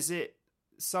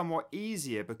somewhat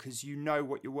easier because you know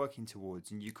what you're working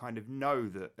towards, and you kind of know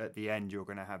that at the end you're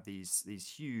going to have these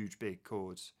huge big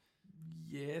chords?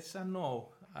 Yes and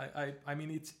no. I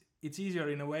mean, it's easier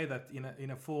in a way that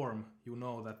in a form, you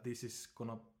know that this is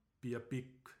gonna be a big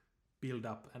build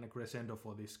up and a crescendo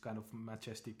for this kind of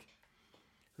majestic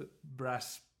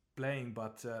brass playing,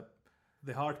 but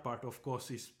the hard part, of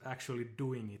course, is actually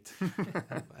doing it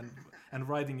and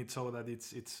writing it so that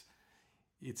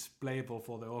it's playable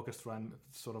for the orchestra, and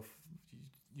sort of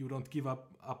you don't give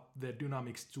up the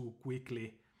dynamics too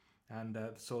quickly, and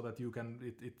so that you can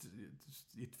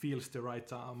it feels the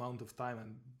right amount of time,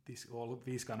 and all of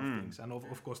these kind of things, and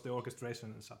of course the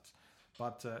orchestration and such.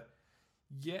 But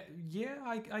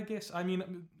I guess, I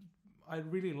mean, I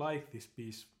really like this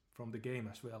piece from the game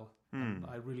as well, and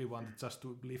I really wanted just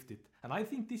to lift it. And I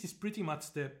think this is pretty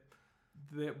much the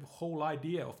whole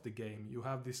idea of the game. You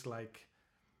have this, like,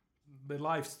 the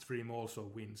live stream also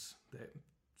wins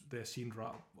the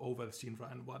Shinra over the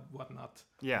Shinra and whatnot,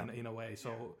 in a way.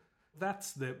 So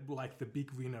that's the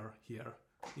big winner here,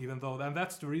 even though, and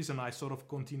that's the reason I sort of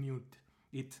continued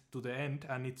it to the end,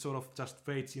 and it sort of just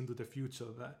fades into the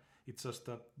future. That it's just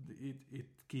that it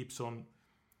keeps on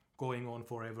going on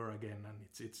forever again, and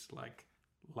it's like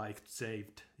life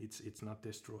saved. It's not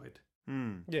destroyed.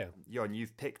 Yeah, Jon,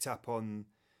 you've picked up on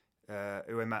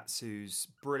Uematsu's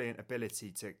brilliant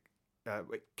ability to,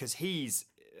 because he's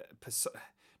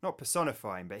not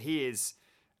personifying, but he is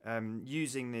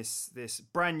using this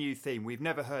brand new theme. We've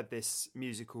never heard this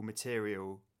musical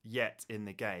material yet in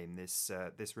the game. This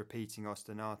repeating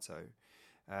ostinato,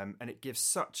 and it gives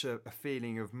such a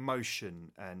feeling of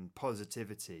motion and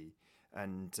positivity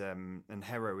and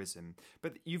heroism.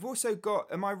 But you've also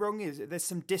got, am I wrong? There's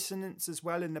some dissonance as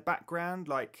well in the background,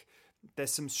 like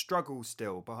there's some struggle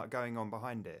still going on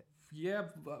behind it. Yeah,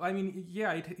 I mean,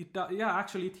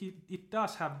 actually it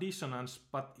does have dissonance,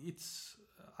 but it's,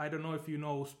 I don't know if you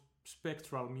know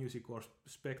spectral music or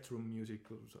spectrum music,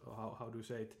 or how do you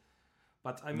say it?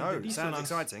 But I mean, no, the it sounds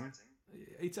exciting.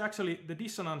 It's actually, the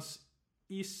dissonance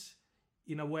is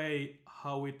in a way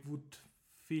how it would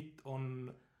fit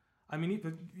on. I mean,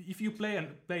 if you play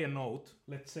a note,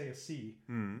 let's say a C,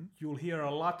 you'll hear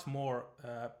a lot more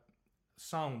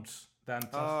sounds than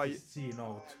just the C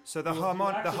note. So the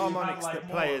harmonics that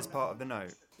play as part of the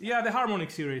note. Yeah, the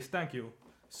harmonic series. Thank you.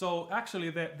 So actually,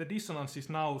 the dissonance is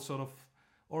now sort of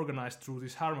organized through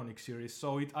this harmonic series.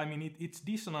 So it's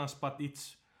dissonance, but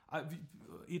it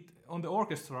on the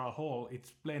orchestral whole, it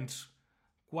blends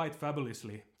quite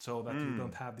fabulously, so that you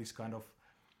don't have this kind of.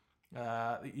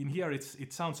 In here,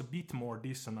 it sounds a bit more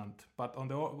dissonant, but on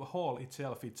the whole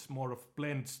itself, it's more of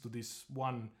blends to this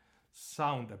one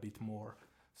sound a bit more.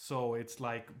 So it's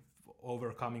like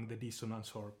overcoming the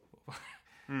dissonance or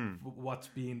what's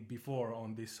been before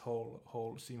on this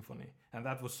whole symphony, and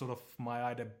that was sort of my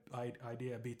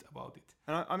idea a bit about it.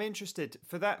 And I'm interested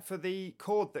for the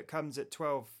chord that comes at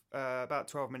about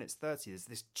 12 minutes 30. There's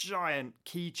this giant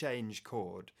key change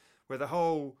chord where the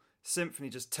whole symphony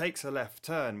just takes a left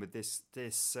turn with this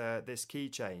key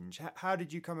change. How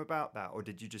did you come about that, or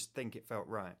did you just think it felt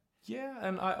right? Yeah,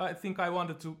 and I think I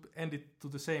wanted to end it to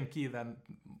the same key than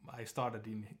I started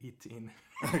in.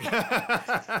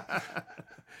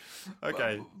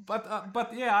 Okay.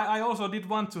 But yeah, I also did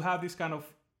want to have this kind of,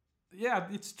 yeah,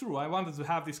 it's true. I wanted to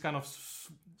have this kind of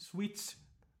switch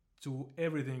to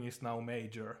everything is now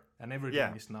major and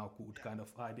everything is now good kind of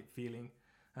feeling,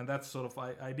 and that's sort of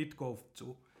I did go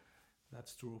to.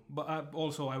 That's true, but I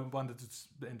wanted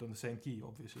to end on the same key,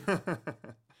 obviously.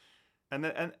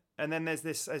 And then there's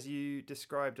this, as you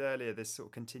described earlier, this sort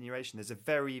of continuation. There's a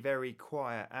very, very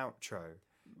quiet outro.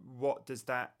 What does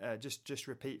that? Just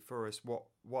repeat for us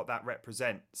what that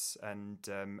represents, and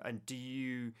do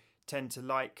you tend to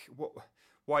like what?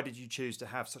 Why did you choose to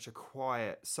have such a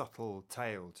quiet, subtle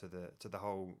tale to the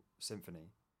whole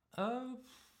symphony? I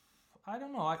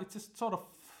don't know. It just sort of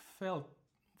felt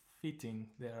fitting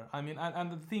there. I mean,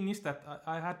 and the thing is that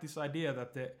I had this idea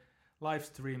that the live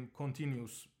stream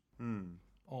continues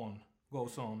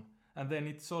goes on, and then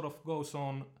it sort of goes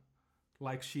on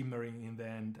like shimmering in the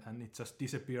end, and it just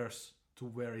disappears to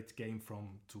where it came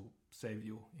from to save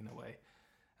you in a way.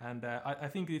 And I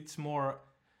think it's more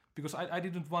because I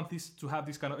didn't want this to have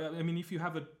this kind of. I mean, if you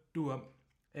do a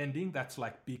ending that's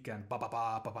like big and ba ba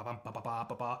ba ba ba ba ba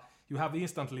ba ba, you have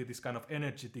instantly this kind of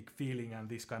energetic feeling and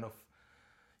this kind of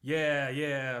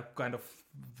kind of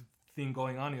thing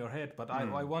going on in your head, but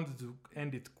I wanted to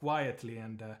end it quietly.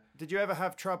 And did you ever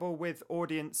have trouble with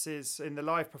audiences in the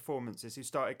live performances who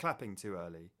started clapping too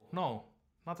early? No,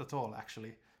 not at all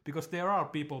actually, because there are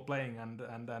people playing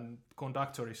and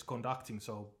conductor is conducting,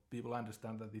 so people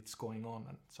understand that it's going on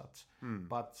and such.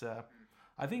 But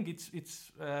I think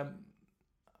it's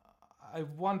I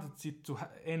wanted it to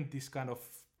end this kind of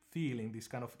feeling, this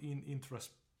kind of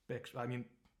introspection. I mean,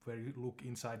 where you look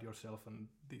inside yourself and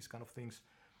these kind of things.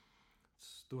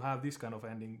 To have this kind of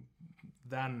ending,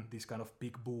 than this kind of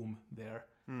big boom there.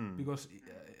 Because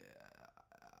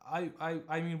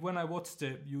I mean, when I watched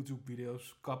the YouTube videos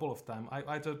couple of times,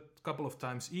 I thought a couple of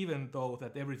times, even though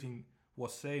that everything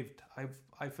was saved,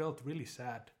 I felt really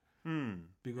sad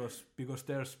because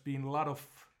there's been a lot of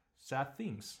sad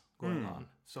things going on.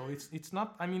 So it's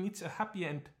not. I mean, it's a happy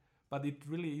end, but it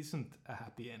really isn't a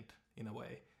happy end in a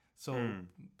way. So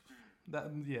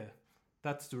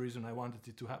that's the reason I wanted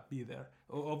it to be there.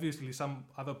 Obviously, some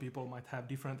other people might have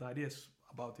different ideas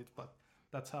about it, but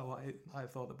that's how I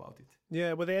thought about it.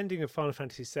 Yeah, well, the ending of Final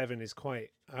Fantasy VII is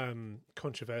quite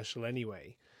controversial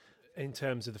anyway, in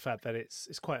terms of the fact that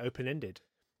it's quite open-ended.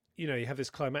 You know, you have this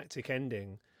climactic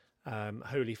ending,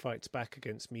 Holy fights back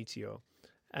against Meteor,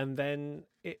 and then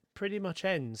it pretty much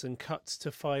ends and cuts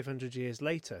to 500 years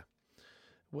later,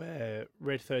 where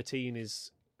Red 13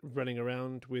 is running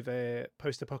around with a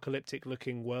post-apocalyptic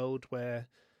looking world where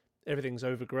everything's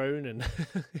overgrown and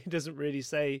he doesn't really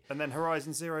say. And then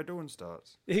Horizon Zero Dawn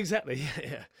starts. Exactly,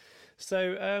 yeah.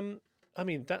 So, I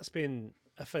mean, that's been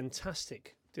a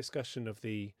fantastic discussion of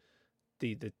the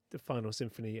final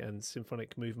symphony and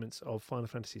symphonic movements of Final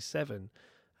Fantasy VII.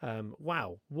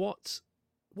 Wow, what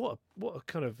a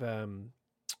kind of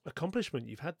accomplishment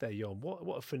you've had there, Jon.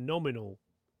 What a phenomenal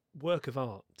work of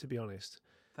art, to be honest.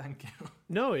 Thank you.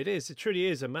 No, it is. It truly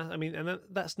is. I mean, and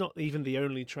that's not even the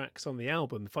only tracks on the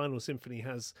album. Final Symphony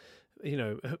has, you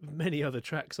know, many other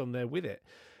tracks on there with it.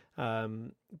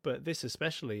 But this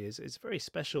especially is a very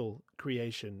special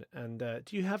creation. And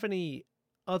do you have any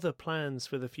other plans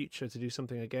for the future to do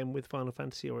something again with Final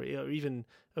Fantasy or even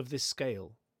of this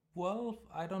scale? Well,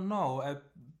 I don't know.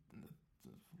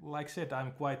 Like I said,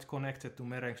 I'm quite connected to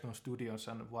Merengsno Studios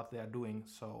and what they are doing.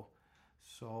 So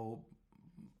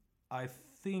I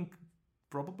think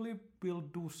probably we'll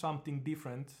do something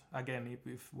different again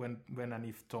when and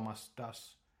if Thomas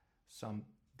does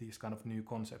these kind of new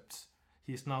concepts.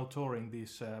 He's now touring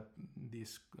these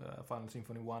Final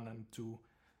Symphony 1 and 2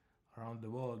 around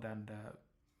the world, and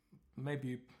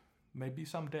maybe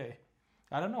someday.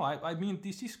 I don't know. I mean,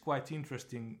 this is quite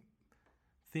interesting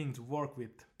thing to work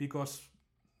with, because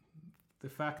the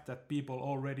fact that people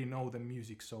already know the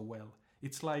music so well.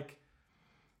 It's like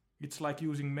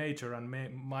using major and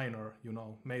minor, you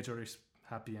know. Major is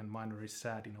happy and minor is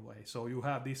sad in a way. So you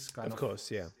have this kind of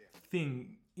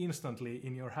thing instantly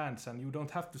in your hands, and you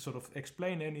don't have to sort of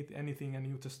explain anything, and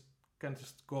you can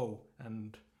just go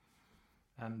and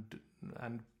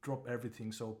drop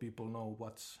everything so people know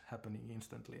what's happening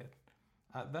instantly.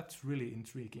 That's really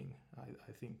intriguing,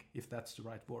 I think, if that's the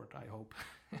right word, I hope.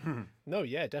 No,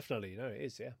 yeah, definitely. No, it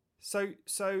is, yeah. So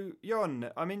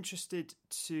Jon, I'm interested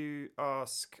to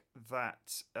ask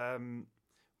that,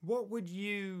 what would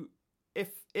you,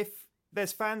 if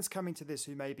there's fans coming to this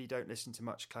who maybe don't listen to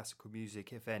much classical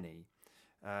music, if any,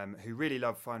 who really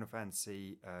love Final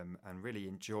Fantasy and really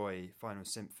enjoy Final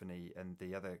Symphony and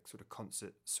the other sort of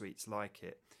concert suites like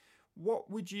it,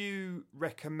 what would you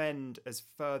recommend as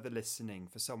further listening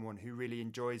for someone who really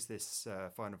enjoys this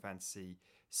Final Fantasy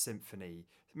Symphony?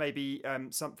 Maybe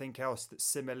something else that's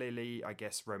similarly, I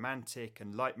guess, romantic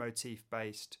and leitmotif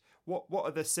based. What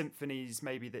are the symphonies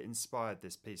maybe that inspired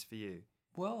this piece for you?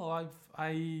 Well,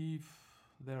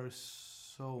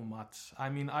 there's so much. I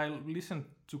mean, I listen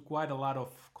to quite a lot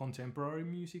of contemporary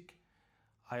music.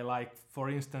 I like, for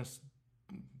instance,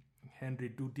 Henry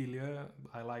Dudilieu.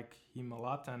 I like him a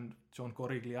lot, and John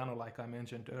Corigliano, like I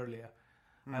mentioned earlier.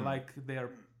 I like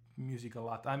their music a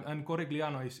lot. And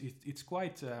Corigliano it's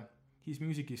quite. His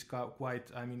music is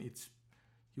quite. I mean,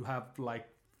 you have like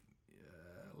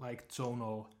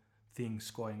tonal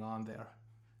things going on there,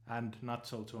 and not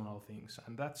so tonal things,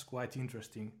 and that's quite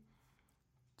interesting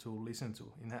to listen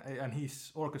to. And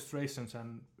his orchestrations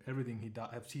and everything he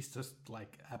does, he's just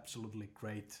like absolutely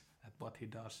great at what he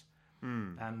does.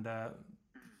 And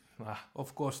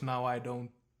of course now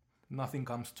nothing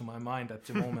comes to my mind at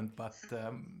the moment, but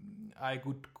I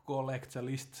could collect a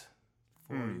list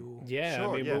for you. Yeah,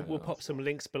 sure, I mean, we'll pop some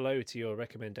links below to your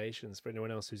recommendations for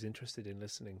anyone else who's interested in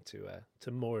listening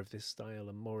to more of this style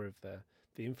and more of the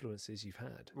influences you've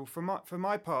had. Well, for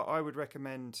my part, I would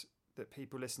recommend that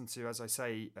people listen to, as I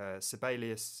say,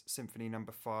 Sibelius Symphony No.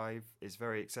 5 is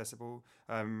very accessible.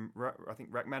 I think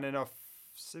Rachmaninoff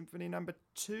Symphony No.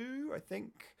 2, I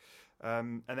think.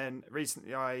 And then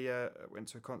recently I went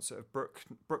to a concert of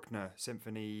Bruckner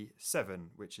Symphony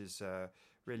 7, which is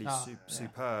really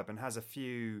superb and has a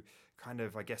few kind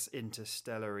of, I guess,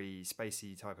 interstellar-y,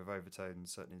 spacey type of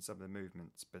overtones, certainly in some of the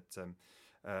movements. But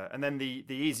and then the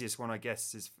easiest one, I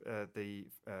guess, is the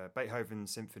Beethoven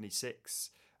Symphony 6,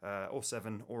 or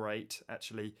 7 or 8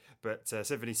 actually, but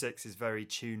Symphony 6 is very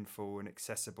tuneful and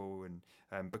accessible, and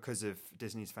because of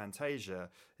Disney's Fantasia,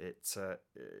 that's a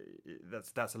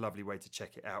lovely way to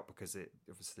check it out, because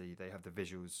obviously they have the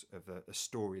visuals of a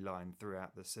storyline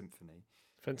throughout the symphony.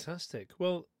 Fantastic.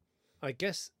 Well, I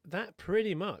guess that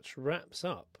pretty much wraps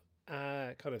up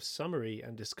a kind of summary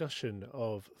and discussion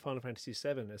of Final Fantasy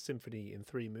VII, a symphony in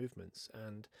 3 movements.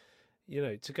 And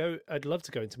I'd love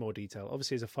to go into more detail.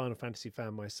 Obviously, as a Final Fantasy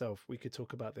fan myself, we could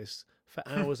talk about this for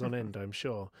hours on end, I'm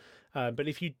sure. But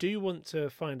if you do want to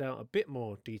find out a bit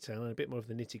more detail and a bit more of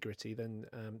the nitty-gritty, then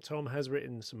Tom has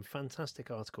written some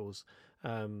fantastic articles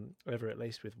over at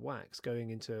Laced with Wax, going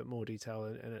into more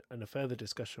detail and a further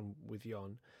discussion with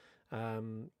Jon.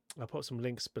 I'll put some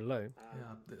links below.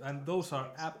 Yeah, and those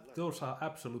are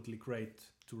absolutely great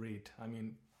to read. I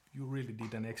mean, you really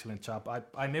did an excellent job.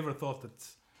 I never thought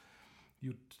that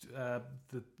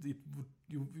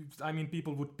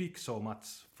people would pick so much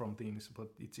from things, but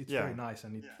it's very nice,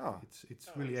 and it's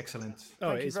really excellent.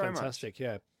 Oh, it is fantastic.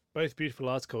 Yeah, both beautiful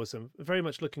articles. I'm very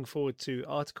much looking forward to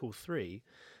Article 3,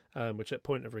 which at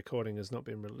point of recording has not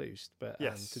been released, but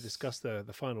to discuss the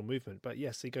final movement. But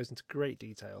yes, it goes into great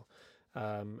detail,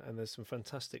 and there's some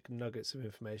fantastic nuggets of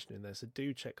information in there, so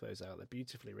do check those out. They're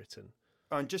beautifully written.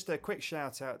 And just a quick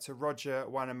shout out to Roger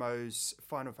Wanamo's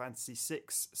Final Fantasy VI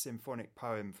symphonic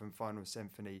poem from Final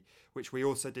Symphony, which we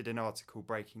also did an article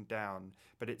breaking down.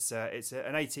 But it's an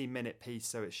 18-minute piece,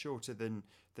 so it's shorter than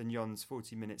Jon's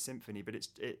 40-minute symphony. But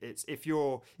it's if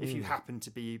you happen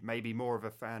to be maybe more of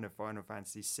a fan of Final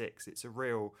Fantasy VI, it's a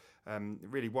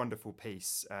really wonderful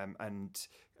piece, and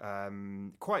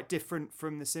quite different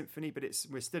from the symphony, but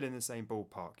we're still in the same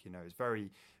ballpark. It's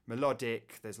very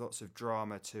melodic, there's lots of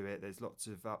drama to it, there's lots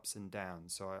of ups and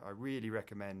downs, so I really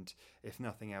recommend, if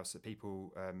nothing else, that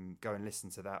people go and listen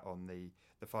to that on the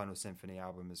Final Symphony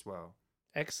album as well.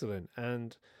 Excellent.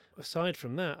 And aside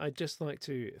from that, I'd just like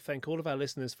to thank all of our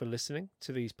listeners for listening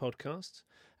to these podcasts,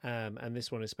 and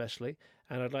this one especially.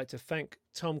 And I'd like to thank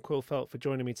Tom Quillfeldt for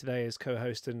joining me today as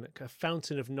co-host and a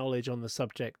fountain of knowledge on the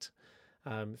subject.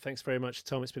 Thanks very much,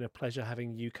 Tom. It's been a pleasure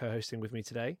having you co-hosting with me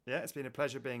today. Yeah, it's been a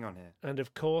pleasure being on here. And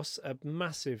of course, a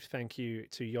massive thank you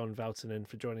to Jonne Valtonen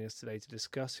for joining us today to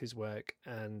discuss his work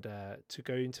and to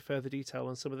go into further detail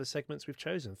on some of the segments we've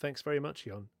chosen. Thanks very much,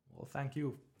 Jon. Well, thank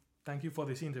you. Thank you for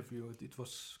this interview. It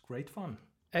was great fun.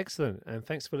 Excellent. And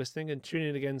thanks for listening, and tune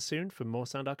in again soon for more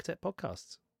Sound Architect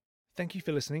podcasts. Thank you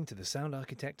for listening to the Sound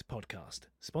Architect podcast,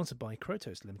 sponsored by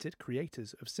Krotos Limited,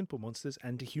 creators of Simple Monsters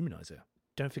and Dehumanizer.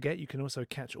 Don't forget, you can also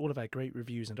catch all of our great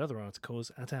reviews and other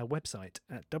articles at our website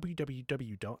at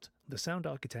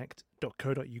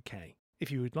www.thesoundarchitect.co.uk.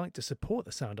 If you would like to support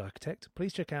The Sound Architect,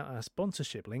 please check out our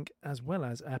sponsorship link as well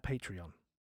as our Patreon.